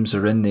big names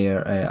are in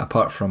there,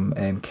 apart from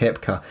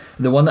Koepka.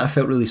 The one that I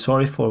felt really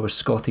sorry for was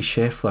Scottie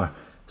Scheffler.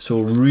 So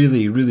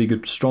really, really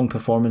good, strong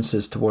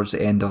performances towards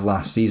the end of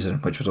last season,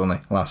 which was only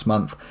last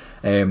month.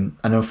 And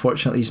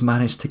unfortunately, he's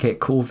managed to get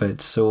COVID,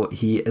 so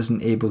he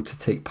isn't able to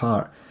take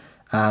part.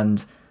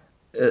 And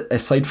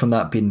aside from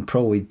that being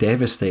probably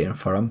devastating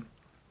for him,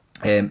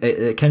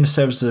 it kind of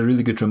serves as a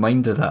really good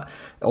reminder that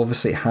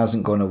obviously it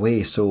hasn't gone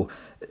away. So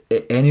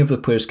any of the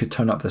players could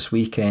turn up this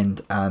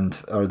weekend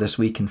or this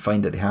week and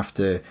find that they have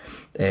to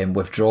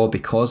withdraw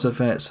because of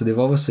it. So they've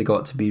obviously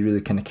got to be really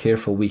kind of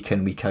careful week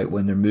in, week out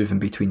when they're moving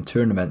between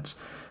tournaments.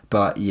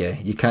 But yeah,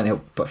 you can't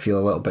help but feel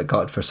a little bit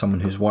gutted for someone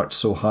who's worked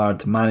so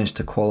hard, managed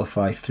to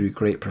qualify through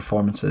great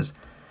performances,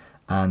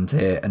 and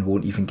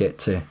won't even get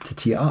to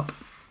tee it up.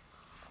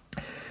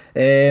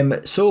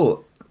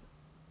 So,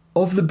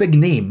 of the big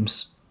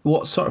names,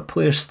 what sort of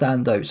players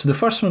stand out? So the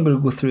first one I'm going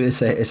to go through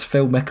is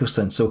Phil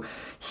Mickelson. So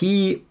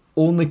he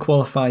only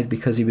qualified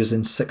because he was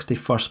in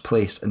 61st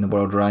place in the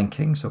world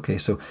rankings. Okay,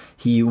 so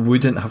he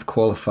wouldn't have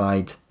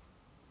qualified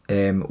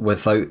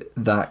without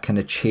that kind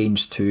of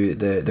change to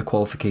the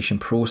qualification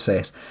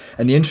process.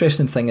 And the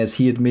interesting thing is,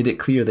 he had made it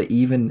clear that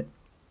even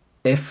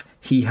if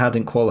he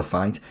hadn't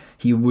qualified,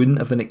 he wouldn't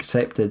have been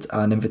accepted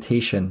an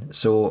invitation.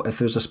 So if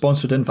there was a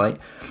sponsored invite,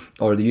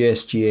 or the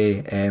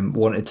USGA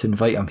wanted to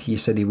invite him, he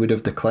said he would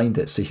have declined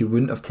it. So he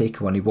wouldn't have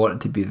taken one. He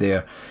wanted to be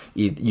there,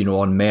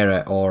 on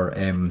merit or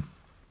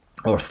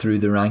through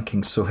the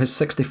rankings. So his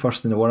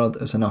 61st in the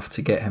world is enough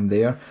to get him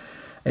there.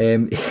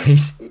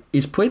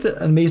 He's played an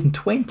amazing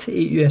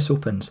 28 US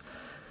Opens.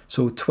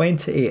 So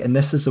 28, and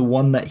this is the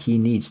one that he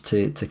needs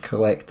to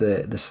collect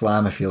the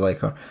slam, if you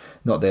like, or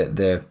not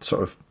the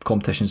sort of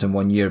competitions in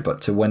 1 year,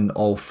 but to win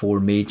all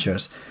 4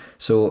 majors.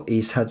 So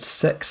he's had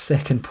 6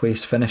 second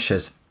place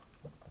finishes,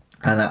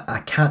 and I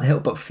can't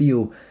help but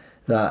feel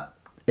that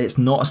it's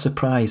not a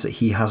surprise that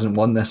he hasn't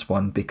won this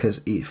one,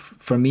 because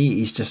for me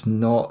he's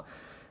not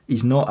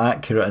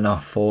accurate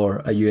enough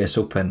for a US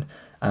Open,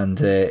 and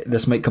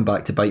this might come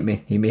back to bite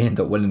me. He may end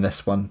up winning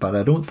this one, but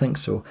I don't think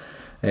so.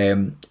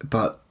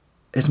 But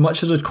as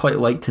much as I'd quite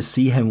like to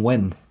see him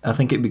win, I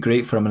think it'd be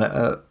great for him.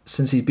 And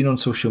since he's been on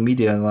social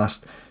media in the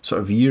last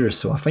sort of year or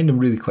so, I find him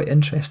really quite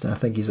interesting. I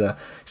think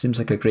seems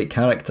like a great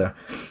character,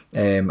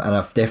 and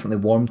I've definitely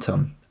warmed to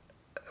him.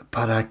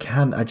 But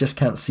I just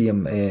can't see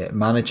him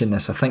managing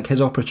this. I think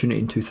his opportunity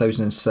in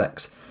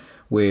 2006,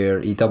 where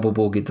he double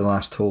bogeyed the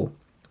last hole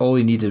All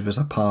he needed was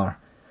a par.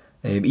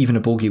 Even a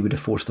bogey would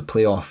have forced a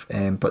playoff,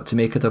 but to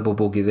make a double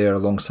bogey there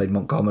alongside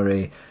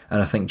Montgomery, and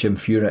I think Jim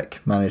Furyk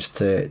managed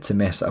to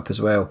mess it up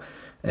as well.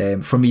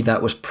 For me,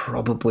 that was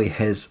probably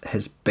his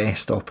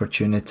best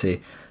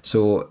opportunity.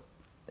 So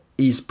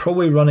he's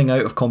probably running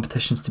out of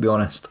competitions, to be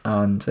honest,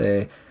 and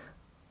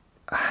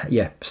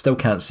still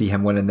can't see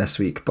him winning this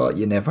week, but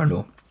you never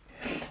know.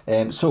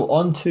 So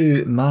on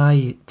to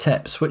my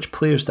tips. Which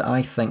players do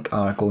I think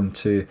are going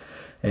to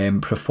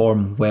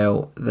perform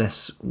well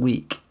this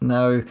week?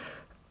 Now,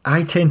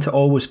 I tend to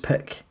always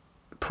pick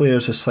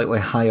players with slightly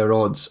higher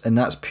odds, and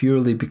that's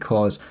purely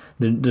because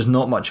there's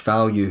not much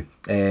value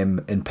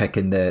in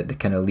picking the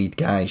kind of lead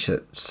guys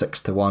at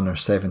 6-1 or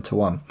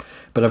 7-1.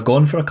 But I've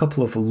gone for a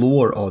couple of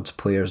lower odds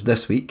players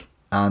this week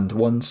and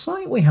one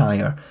slightly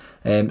higher.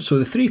 So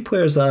the three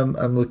players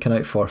I'm looking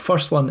out for.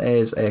 First one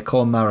is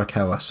Colin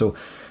Morikawa. So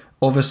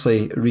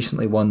obviously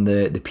recently won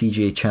the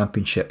PGA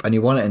Championship, and he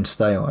won it in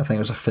style. I think it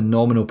was a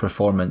phenomenal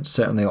performance,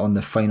 certainly on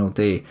the final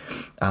day,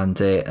 and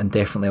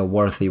definitely a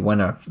worthy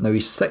winner. Now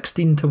he's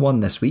 16-1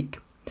 this week,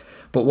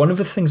 but one of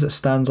the things that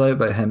stands out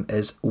about him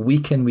is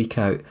week in, week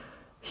out,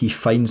 he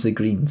finds the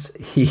greens.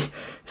 He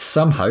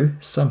somehow,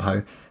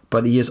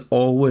 but he is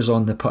always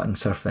on the putting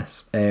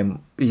surface.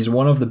 He's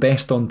one of the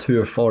best on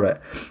tour for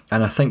it,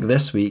 and I think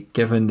this week,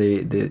 given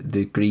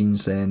the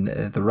greens and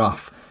the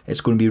rough, it's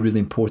going to be really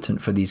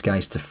important for these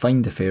guys to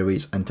find the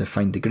fairways and to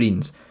find the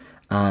greens.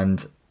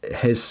 And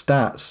his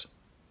stats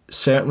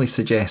certainly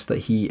suggest that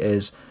he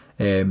is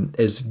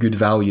good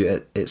value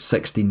at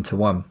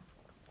 16-1.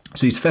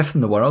 So he's 5th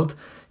in the world.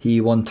 He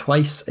won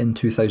twice in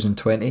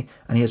 2020,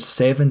 and he has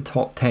 7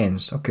 top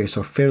 10s. Okay,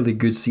 so a fairly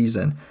good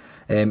season.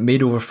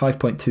 Made over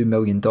 $5.2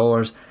 million,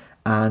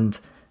 and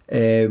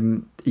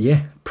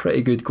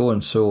pretty good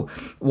going. So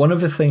one of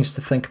the things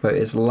to think about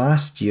is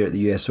last year at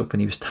the US Open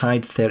he was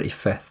tied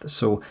 35th,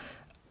 so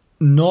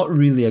not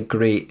really a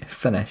great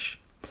finish,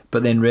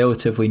 but then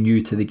relatively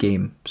new to the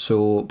game,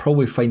 so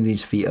probably finding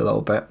his feet a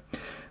little bit.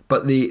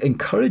 But the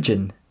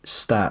encouraging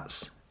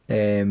stats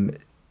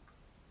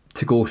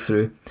to go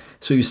through,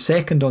 so he was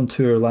 2nd on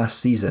tour last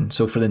season,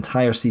 so for the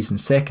entire season,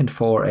 2nd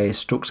for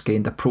strokes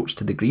gained approach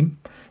to the green.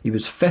 He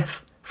was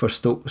 5th for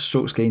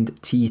strokes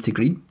gained tee to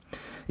green.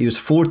 He was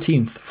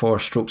 14th for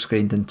strokes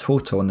gained in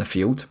total on the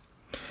field,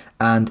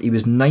 and he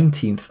was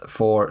 19th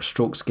for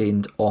strokes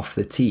gained off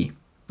the tee.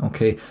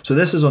 Okay, so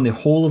this is on the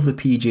whole of the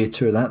PGA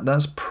Tour.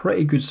 That's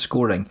pretty good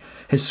scoring.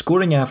 His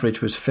scoring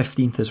average was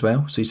 15th as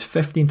well, so he's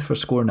 15th for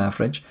scoring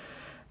average.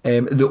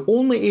 The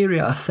only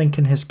area I think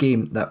in his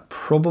game that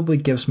probably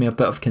gives me a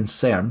bit of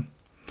concern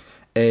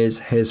is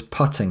his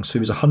putting. So he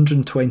was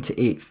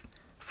 128th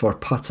for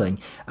putting,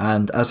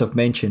 and as I've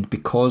mentioned,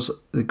 because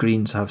the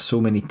greens have so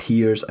many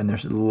tiers and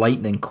they're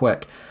lightning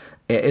quick,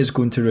 it is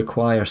going to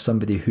require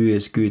somebody who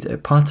is good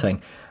at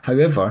putting.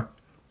 However,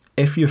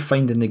 if you're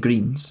finding the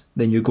greens,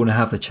 then you're going to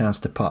have the chance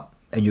to putt,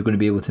 and you're going to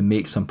be able to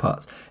make some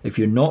putts. If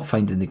you're not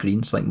finding the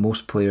greens, like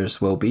most players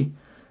will be,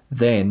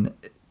 then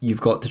you've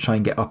got to try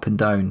and get up and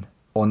down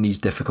on these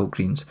difficult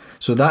greens.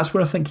 So that's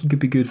where I think he could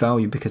be good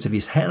value, because if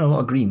he's hitting a lot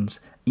of greens,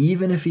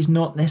 even if he's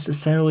not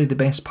necessarily the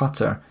best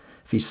putter,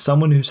 if he's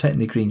someone who's hitting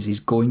the greens,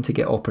 he's going to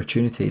get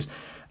opportunities.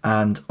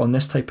 And on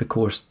this type of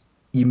course,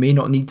 you may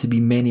not need to be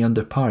many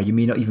under par. You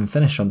may not even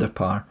finish under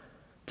par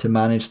to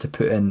manage to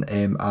put in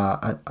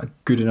a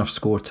good enough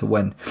score to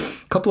win.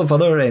 A couple of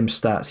other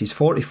stats. He's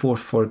 44th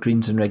for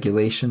greens in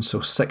regulation, so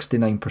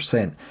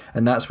 69%.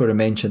 And that's where I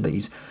mentioned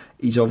that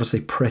he's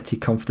obviously pretty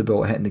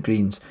comfortable at hitting the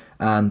greens.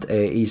 And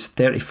he's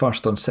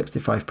 31st on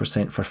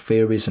 65% for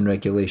fairways in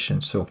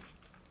regulation. So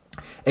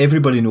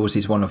everybody knows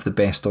he's one of the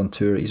best on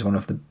tour. He's one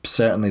of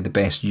certainly the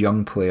best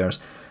young players.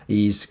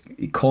 He's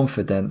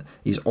confident.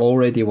 He's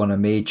already won a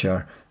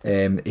major.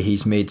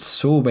 He's made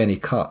so many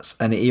cuts,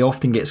 and he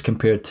often gets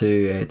compared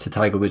to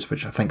Tiger Woods,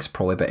 which I think is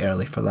probably a bit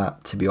early for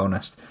that, to be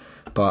honest.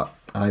 But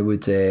I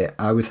would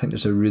think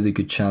there's a really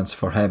good chance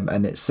for him,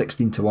 and it's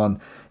 16-1.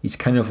 He's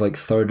kind of like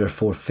 3rd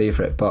or 4th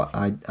favourite, but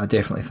I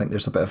definitely think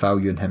there's a bit of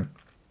value in him.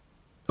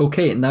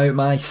 Okay, now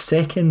my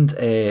second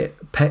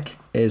pick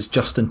is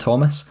Justin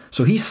Thomas.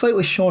 So he's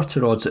slightly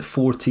shorter odds at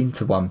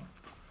 14-1.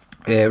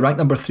 Ranked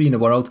number 3 in the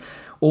world.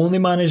 Only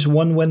managed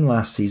 1 win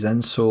last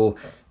season, so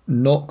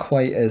not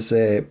quite as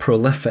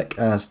prolific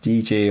as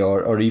DJ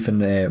or even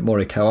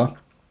Morikawa.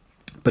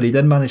 But he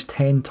did manage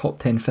 10 top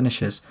 10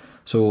 finishes,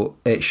 so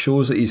it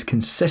shows that he's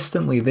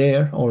consistently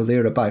there or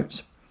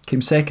thereabouts. Came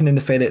 2nd in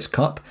the FedEx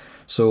Cup,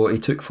 so he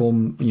took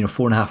home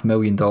 $4.5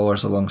 million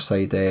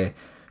alongside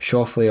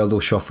Schauffele, although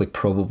Schauffele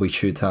probably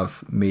should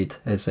have made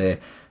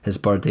his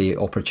birdie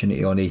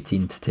opportunity on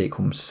 18 to take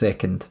home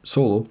 2nd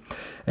solo.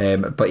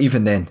 But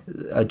even then,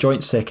 a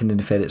joint 2nd in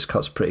the FedEx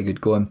Cup's pretty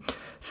good going.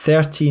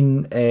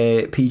 13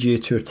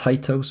 PGA Tour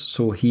titles,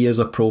 so he is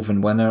a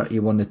proven winner. He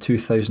won the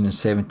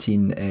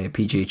 2017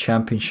 PGA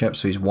Championship,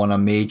 so he's won a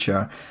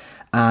major.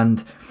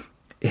 And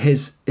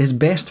his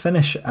best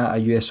finish at a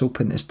US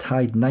Open is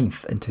tied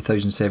 9th in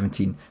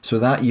 2017. So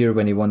that year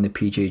when he won the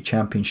PGA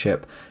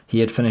Championship, he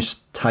had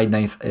finished tied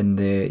 9th in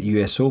the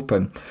US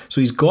Open.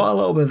 So he's got a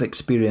little bit of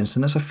experience,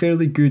 and it's a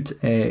fairly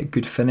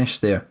good finish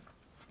there.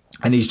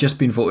 And he's just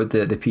been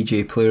voted the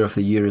PGA Player of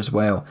the Year as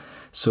well.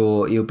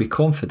 So he'll be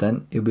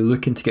confident. He'll be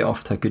looking to get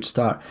off to a good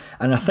start.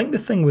 And I think the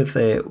thing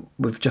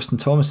with Justin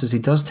Thomas is he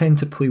does tend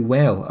to play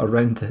well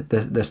around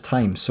this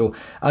time. So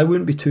I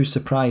wouldn't be too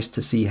surprised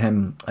to see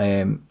him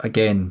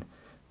again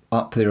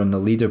up there on the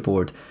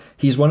leaderboard.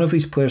 He's one of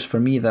these players for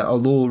me that,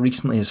 although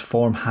recently his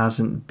form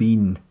hasn't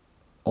been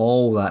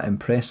all that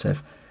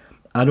impressive,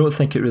 I don't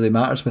think it really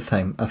matters with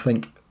him. I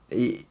think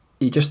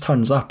he just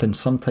turns up, and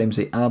sometimes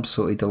he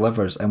absolutely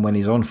delivers. And when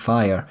he's on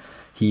fire,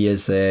 he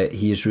is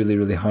really,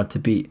 really hard to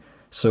beat.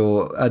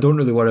 So I don't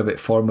really worry about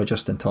form with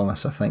Justin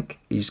Thomas. I think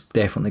he's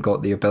definitely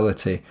got the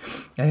ability.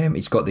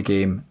 He's got the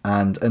game.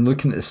 And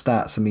looking at the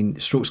stats, I mean,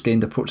 strokes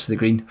gained approach to the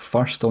green,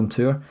 first on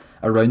tour.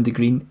 Around the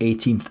green,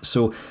 18th.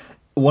 So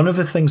one of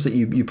the things that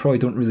you probably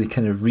don't really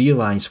kind of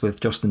realise with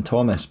Justin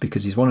Thomas,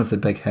 because he's one of the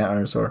big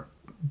hitters or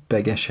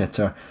big-ish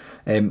hitter,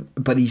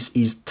 but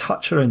his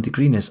touch around the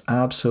green is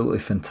absolutely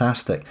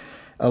fantastic.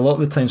 A lot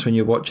of the times when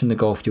you're watching the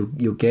golf,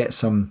 you'll get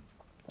some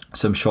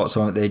shots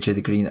on at the edge of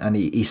the green, and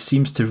he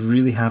seems to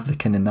really have the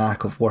kind of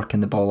knack of working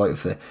the ball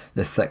out of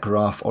the thick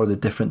rough or the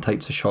different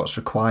types of shots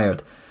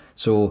required.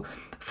 So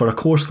for a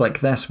course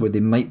like this, where they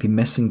might be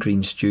missing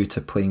greens due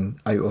to playing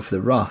out of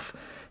the rough,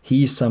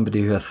 he's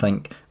somebody who I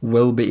think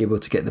will be able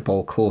to get the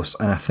ball close,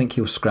 and I think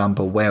he'll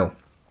scramble well.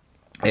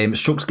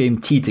 Strokes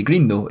gained tee to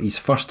green though, he's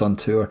first on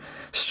tour.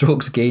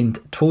 Strokes gained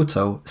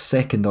total,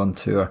 second on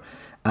tour.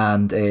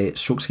 And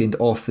strokes gained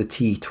off the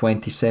tee,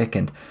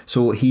 22nd.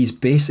 So he's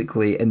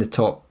basically in the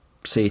top,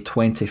 say,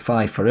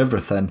 25 for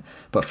everything,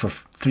 but for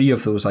 3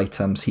 of those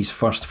items, he's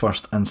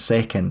first, and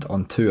second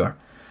on tour.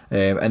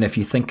 And if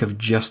you think of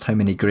just how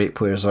many great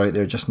players are out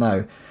there just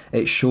now,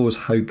 it shows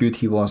how good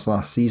he was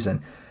last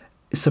season.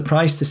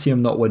 Surprised to see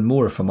him not win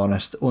more, if I'm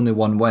honest. Only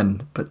 1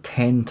 win, but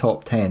 10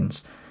 top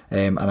 10s.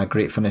 And a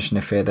great finish in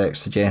the FedEx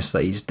suggests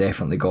that he's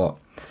definitely got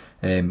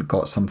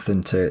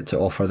something to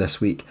offer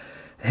this week.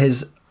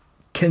 His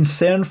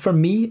concern for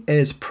me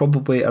is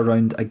probably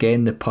around,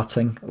 again, the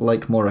putting,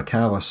 like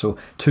Morikawa. So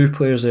 2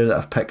 players there that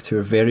I've picked who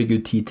are very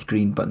good tee to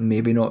green, but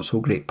maybe not so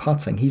great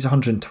putting. He's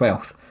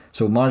 112th,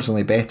 so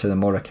marginally better than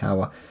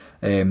Morikawa.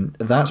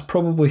 That's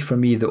probably for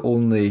me the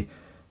only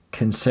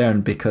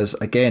concern, because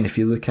again, if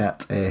you look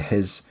at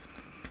his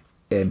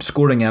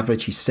scoring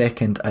average, he's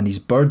second, and his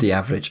birdie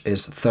average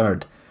is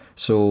third.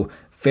 So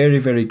very,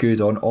 very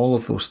good on all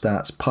of those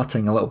stats.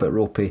 Putting a little bit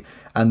ropey,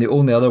 and the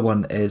only other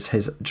one is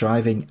his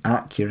driving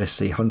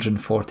accuracy,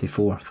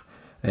 144th.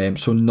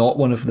 So not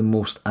one of the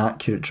most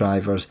accurate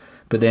drivers.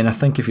 But then I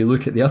think if you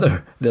look at the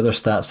other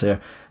stats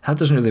there, that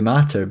doesn't really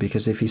matter,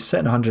 because if he's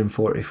sitting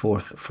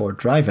 144th for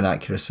driving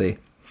accuracy,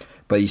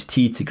 but his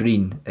tee to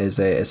green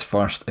is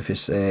first, if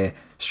his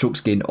strokes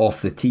gained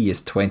off the tee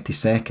is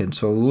 22nd.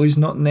 So although he's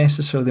not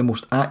necessarily the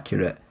most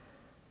accurate,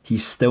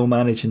 he's still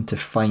managing to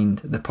find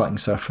the putting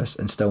surface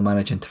and still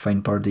managing to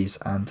find birdies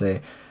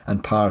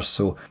and pars.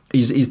 So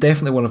he's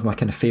definitely one of my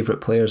kind of favourite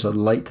players. I'd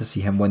like to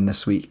see him win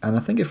this week, and I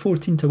think at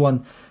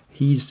 14-1,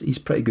 he's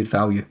pretty good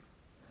value.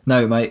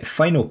 Now my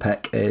final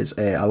pick is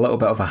a little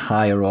bit of a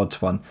higher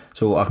odds one.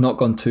 So I've not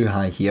gone too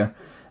high here,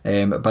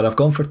 but I've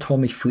gone for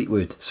Tommy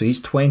Fleetwood. So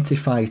he's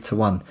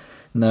 25-1.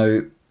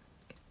 Now,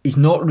 he's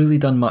not really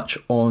done much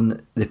on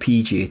the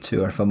PGA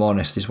Tour, if I'm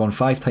honest. He's won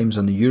 5 times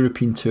on the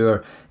European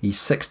Tour. He's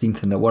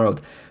 16th in the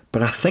world.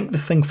 But I think the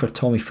thing for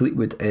Tommy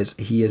Fleetwood is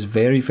he is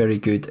very, very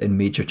good in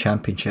major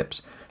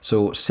championships.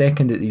 So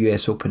second at the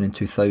US Open in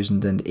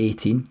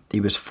 2018. He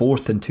was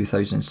 4th in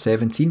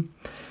 2017.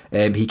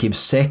 He came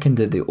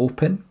second at the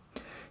Open.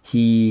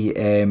 He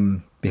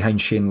behind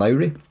Shane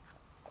Lowry.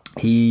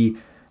 He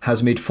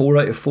has made 4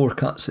 out of 4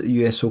 cuts at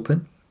the US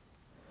Open.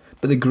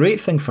 But the great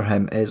thing for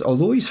him is,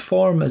 although his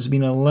form has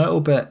been a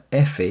little bit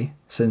iffy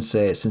since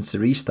the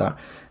restart,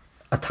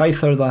 a tie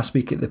third last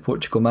week at the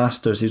Portugal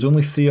Masters, he was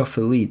only 3 off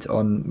the lead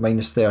on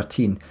minus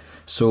 13.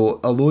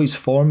 So although his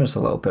form is a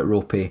little bit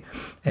ropey,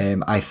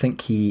 I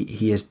think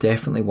he is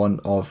definitely one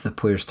of the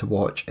players to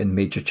watch in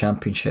major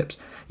championships.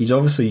 He's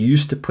obviously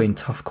used to playing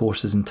tough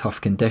courses in tough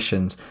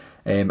conditions,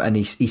 and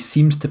he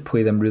seems to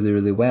play them really,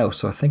 really well.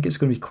 So I think it's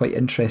going to be quite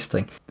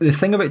interesting. The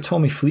thing about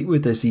Tommy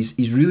Fleetwood is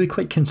he's really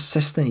quite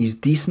consistent. He's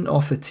decent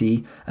off the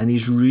tee, and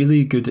he's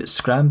really good at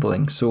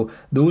scrambling. So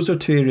those are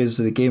 2 areas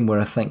of the game where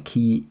I think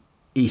he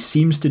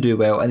seems to do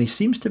well, and he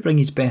seems to bring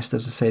his best,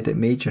 as I said, at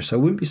major. So I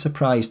wouldn't be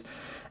surprised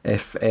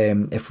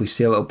if we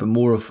see a little bit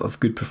more of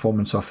good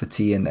performance off the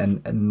tee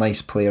and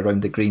nice play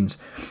around the greens.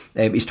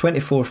 He's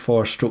 24th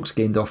for strokes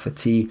gained off the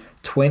tee,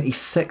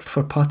 26th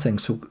for putting,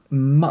 so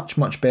much,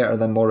 much better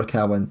than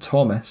Morikawa and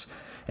Thomas.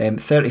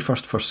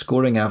 31st for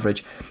scoring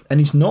average, and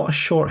he's not a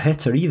short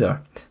hitter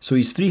either. So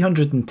he's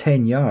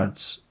 310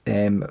 yards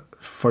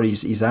for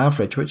his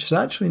average, which is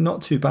actually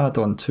not too bad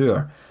on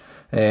tour.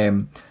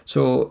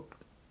 So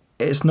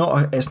it's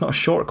not a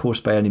short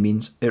course by any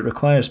means. It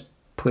requires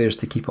players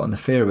to keep it on the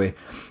fairway,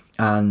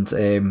 and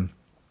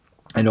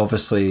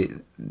obviously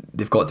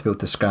they've got to be able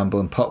to scramble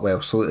and putt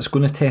well. So it's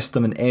going to test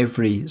them in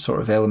every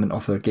sort of element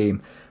of their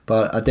game.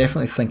 But I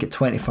definitely think at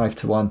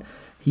 25-1,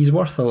 he's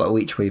worth a little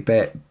each way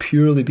bet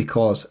purely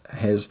because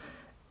his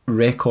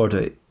record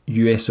at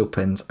US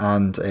Opens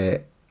and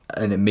at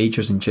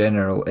majors in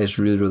general is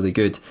really, really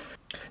good.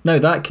 Now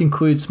that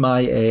concludes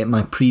my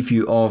my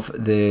preview of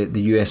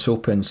the US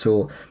Open.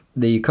 So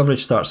the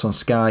coverage starts on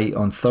Sky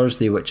on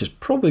Thursday, which is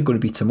probably going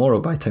to be tomorrow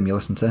by the time you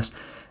listen to this,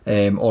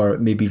 or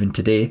maybe even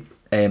today,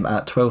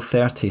 at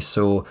 12:30.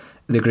 So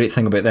the great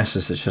thing about this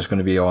is it's just going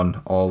to be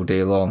on all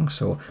day long.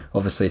 So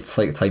obviously it's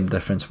like a time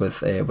difference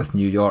with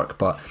New York,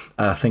 but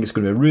I think it's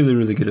going to be a really,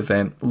 really good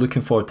event.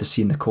 Looking forward to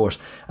seeing the course.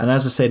 And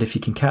as I said, if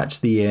you can catch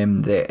the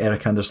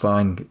Erik Anders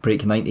Lang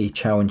Break 90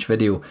 Challenge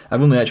video,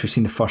 I've only actually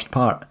seen the first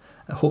part.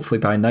 Hopefully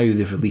by now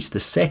they've released the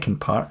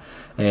second part,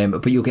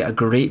 but you'll get a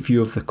great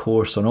view of the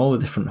course on all the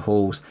different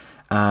holes,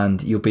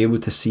 and you'll be able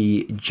to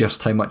see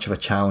just how much of a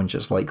challenge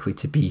it's likely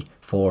to be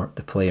for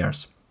the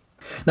players.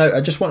 Now,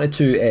 I just wanted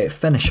to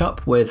finish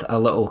up with a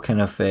little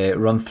kind of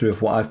run through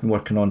of what I've been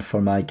working on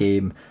for my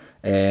game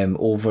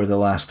over the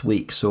last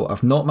week. So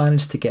I've not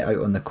managed to get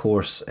out on the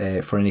course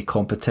for any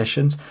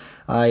competitions.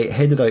 I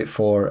headed out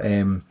for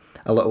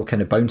a little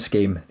kind of bounce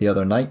game the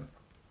other night,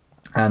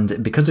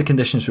 and because the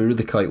conditions were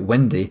really quite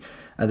windy,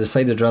 I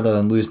decided rather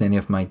than losing any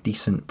of my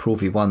decent Pro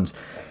V1s,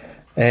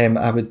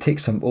 I would take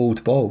some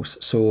old balls.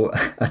 So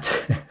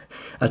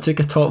I took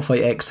a Top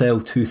Flight XL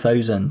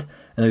 2000,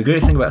 and the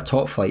great thing about a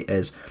Top Flight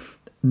is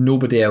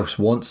nobody else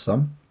wants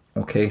them.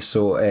 Okay,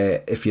 so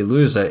if you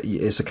lose it,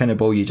 it's the kind of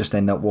ball you just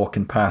end up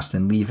walking past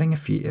and leaving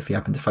if you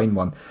happen to find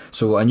one.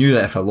 So I knew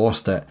that if I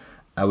lost it,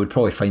 I would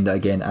probably find it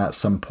again at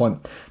some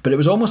point. But it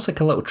was almost like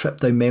a little trip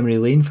down memory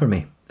lane for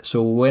me.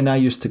 So when I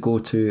used to go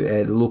to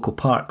the local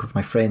park with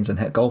my friends and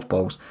hit golf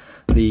balls,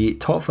 the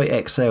Top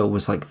Flight XL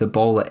was like the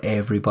ball that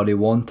everybody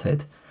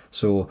wanted.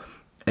 So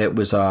it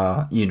was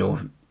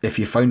if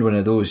you found one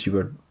of those, you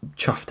were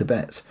chuffed to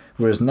bits.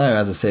 Whereas now,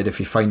 as I said, if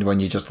you find one,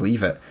 you just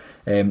leave it.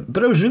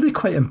 But I was really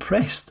quite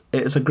impressed.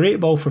 It's a great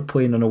ball for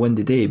playing on a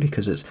windy day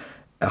because it's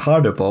a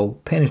harder ball,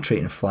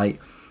 penetrating flight,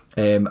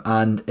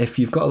 and if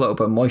you've got a little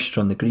bit of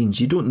moisture on the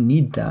greens, you don't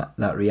need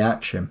that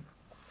reaction.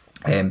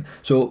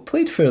 So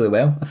played fairly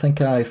well. I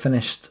think I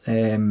finished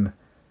 8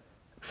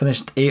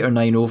 or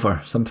 9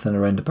 over, something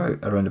around about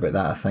that,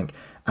 I think.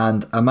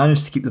 And I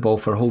managed to keep the ball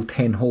for a whole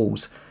 10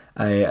 holes,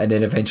 and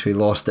then eventually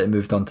lost it and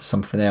moved on to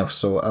something else.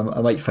 So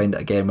I might find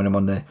it again when I'm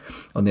on the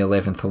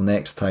 11th hole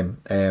next time.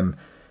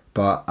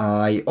 But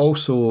I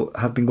also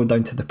have been going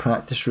down to the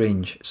practice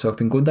range. So I've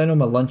been going down on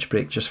my lunch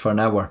break just for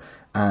an hour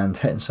and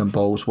hitting some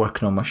balls,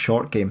 working on my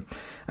short game.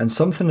 And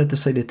something I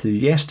decided to do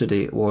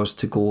yesterday was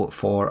to go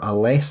for a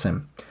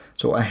lesson.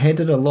 So I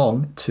headed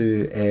along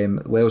to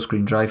Wells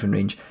Green driving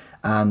range,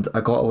 and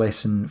I got a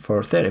lesson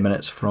for 30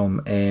 minutes from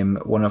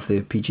one of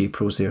the PGA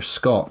pros there,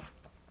 Scott.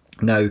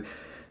 Now,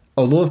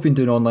 although I've been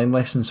doing online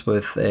lessons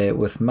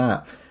with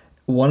Matt,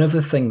 one of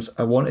the things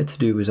I wanted to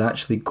do was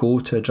actually go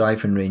to a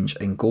driving range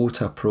and go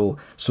to a pro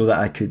so that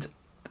I could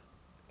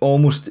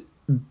almost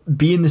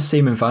be in the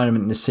same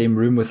environment, in the same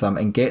room with them,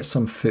 and get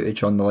some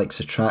footage on the likes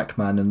of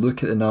TrackMan and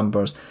look at the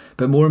numbers.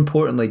 But more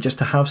importantly, just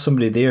to have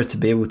somebody there to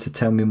be able to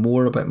tell me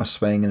more about my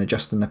swing and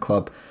adjusting the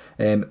club.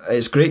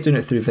 It's great doing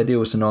it through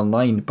videos and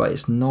online, but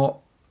it's not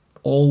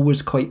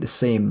always quite the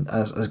same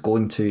as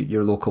going to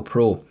your local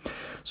pro.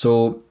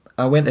 So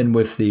I went in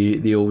with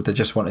the old, I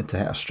just wanted to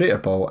hit a straighter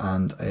ball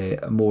and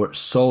a more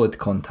solid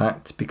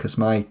contact, because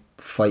my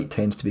flight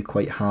tends to be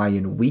quite high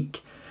and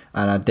weak,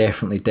 and I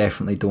definitely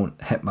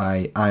don't hit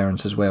my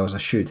irons as well as I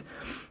should.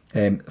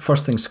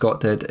 First thing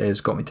Scott did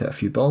is got me to hit a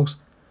few balls.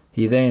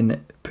 He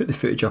then put the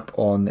footage up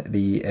on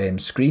the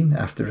screen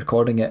after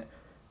recording it,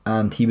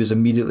 and he was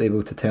immediately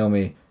able to tell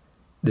me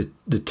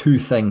the two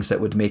things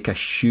that would make a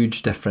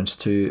huge difference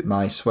to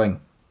my swing.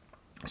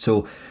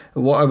 So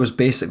what I was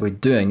basically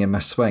doing in my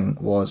swing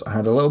was I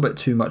had a little bit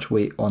too much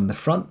weight on the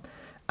front,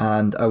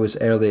 and I was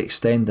early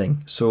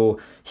extending. So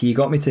he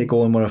got me to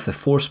go on one of the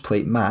force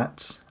plate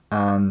mats,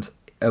 and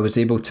I was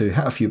able to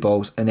hit a few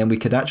balls, and then we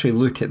could actually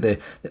look at the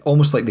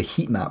almost like the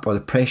heat map or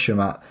the pressure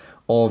map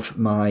of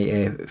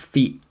my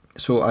feet.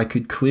 So I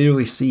could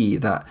clearly see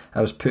that I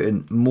was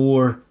putting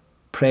more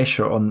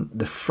pressure on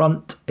the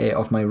front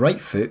of my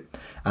right foot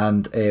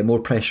and more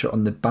pressure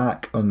on the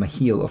back, on my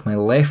heel of my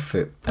left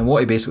foot. And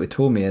what he basically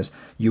told me is,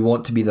 you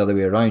want to be the other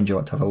way around. You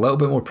want to have a little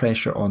bit more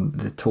pressure on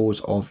the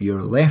toes of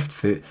your left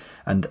foot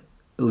and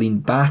lean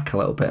back a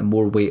little bit and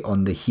more weight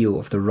on the heel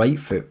of the right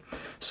foot.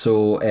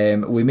 So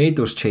we made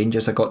those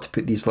changes. I got to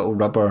put these little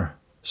rubber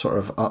sort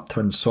of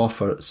upturned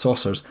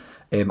saucers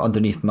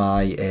underneath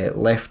my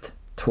left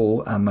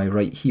toe and my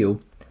right heel,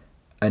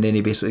 and then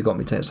he basically got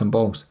me to hit some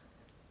balls.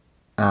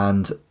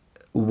 And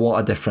what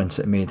a difference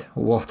it made.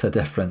 What a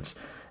difference.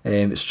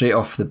 Straight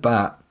off the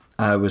bat,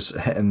 I was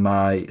hitting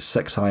my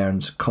 6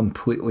 irons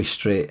completely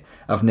straight.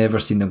 I've never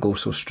seen them go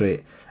so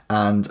straight.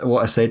 And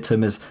what I said to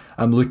him is,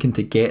 I'm looking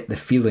to get the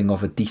feeling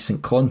of a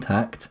decent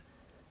contact,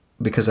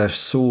 because I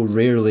so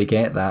rarely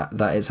get that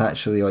it's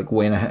actually like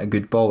when I hit a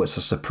good ball, it's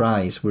a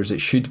surprise, whereas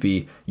it should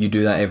be you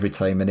do that every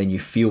time and then you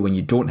feel when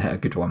you don't hit a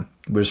good one.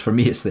 Whereas for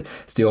me, it's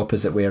the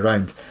opposite way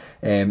around.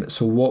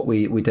 So what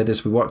we did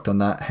is we worked on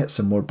that, hit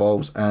some more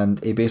balls,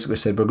 and he basically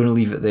said, we're going to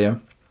leave it there,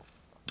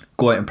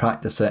 go out and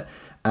practice it,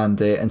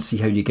 and see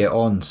how you get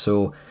on.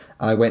 So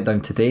I went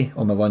down today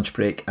on my lunch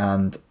break,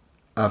 and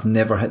I've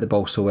never hit the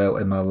ball so well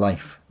in my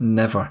life.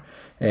 Never.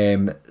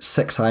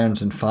 6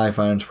 irons and 5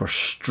 irons were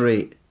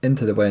straight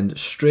into the wind,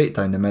 straight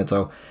down the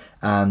middle,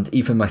 and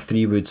even my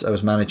 3-woods, I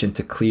was managing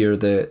to clear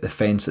the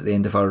fence at the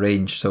end of our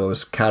range, so I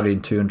was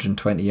carrying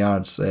 220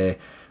 yards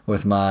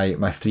with my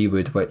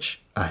 3-wood, which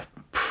I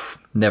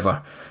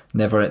never,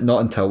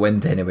 not until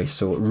wind anyway.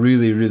 So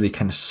really, really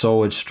kind of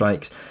solid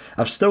strikes.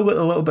 I've still got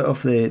a little bit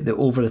of the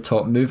over the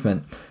top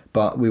movement,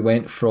 but we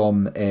went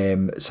from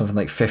something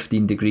like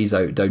 15 degrees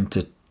out down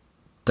to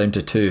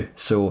 2,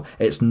 so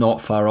it's not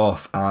far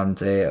off,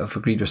 and I've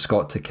agreed with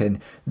Scott to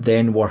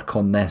then work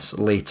on this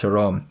later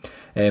on.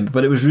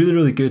 But it was really,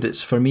 really good.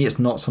 For me, it's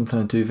not something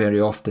I do very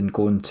often,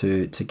 going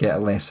to get a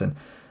lesson,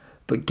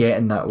 but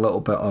getting that little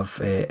bit of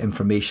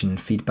information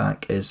and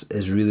feedback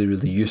is really,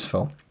 really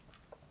useful.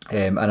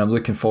 And I'm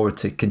looking forward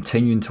to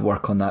continuing to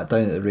work on that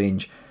down at the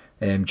range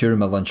during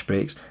my lunch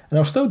breaks, and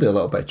I'll still do a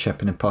little bit of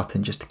chipping and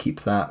putting just to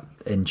keep that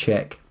in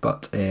check.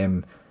 But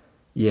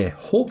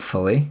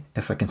hopefully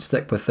if I can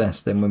stick with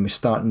this, then when we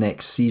start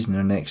next season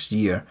or next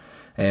year,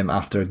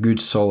 after a good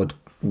solid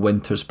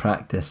winter's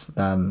practice,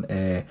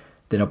 then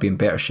I'll be in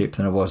better shape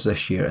than I was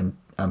this year, and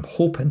I'm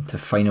hoping to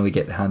finally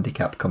get the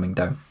handicap coming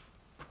down.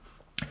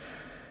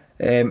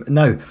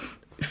 Now,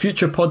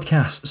 future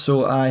podcasts.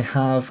 So I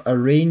have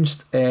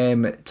arranged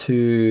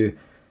to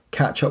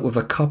catch up with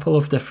a couple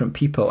of different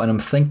people, and I'm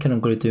thinking I'm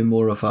going to do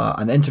more of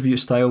an interview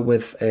style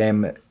with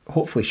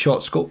hopefully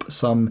ShotScope,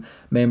 some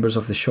members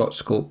of the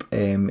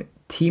ShotScope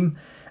team,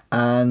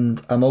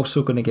 and I'm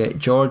also going to get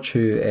George,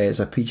 who is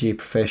a PGA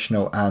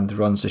professional and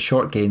runs the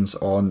Short Gains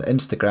on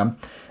Instagram.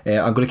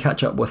 I'm going to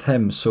catch up with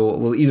him, so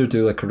we'll either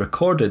do like a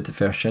recorded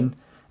version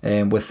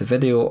with the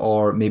video,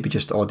 or maybe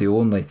just audio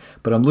only,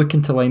 but I'm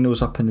looking to line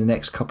those up in the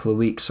next couple of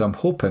weeks. So I'm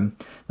hoping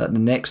that the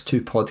next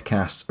 2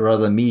 podcasts,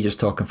 rather than me just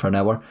talking for an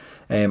hour,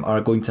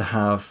 are going to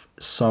have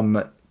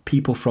some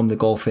people from the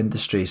golf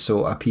industry,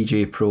 so a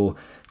PGA pro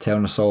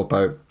telling us all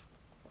about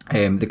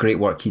the great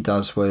work he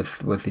does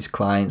with his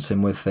clients,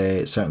 and with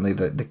certainly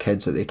the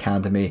kids at the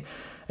academy.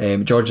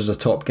 George is a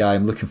top guy.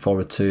 I'm looking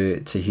forward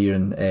to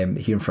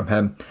hearing from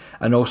him,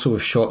 and also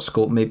with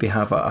ShotScope, maybe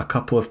have a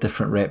couple of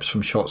different reps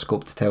from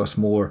ShotScope to tell us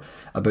more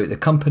about the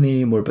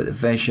company, more about the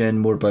vision,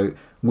 more about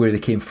where they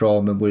came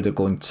from and where they're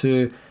going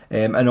to,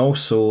 and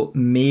also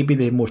maybe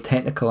the more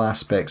technical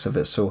aspects of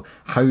it. So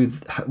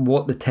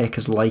what the tech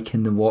is like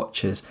in the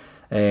watches,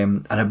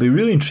 and I'd be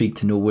really intrigued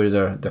to know where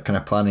they're kind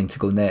of planning to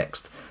go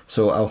next.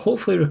 So I'll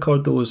hopefully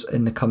record those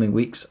in the coming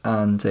weeks,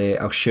 and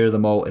I'll share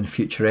them all in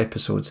future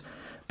episodes.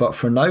 But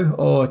for now,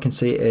 all I can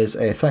say is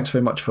thanks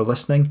very much for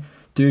listening.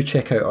 Do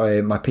check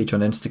out my page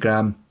on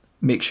Instagram.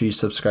 Make sure you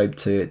subscribe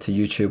to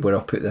YouTube, where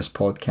I'll put this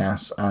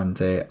podcast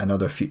and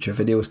other future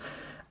videos.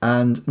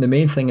 And the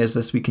main thing is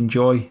this week,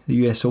 enjoy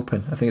the US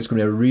Open. I think it's going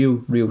to be a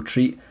real, real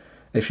treat.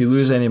 If you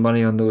lose any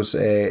money on those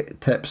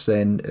tips,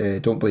 then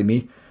don't blame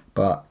me.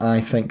 But I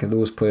think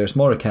those players,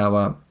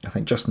 Morikawa, I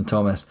think Justin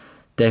Thomas,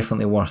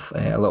 definitely worth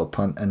a little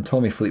punt. And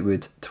Tommy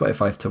Fleetwood,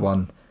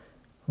 25-1.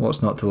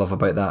 What's not to love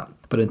about that?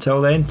 But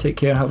until then, take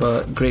care, have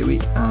a great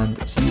week, and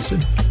see you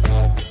soon.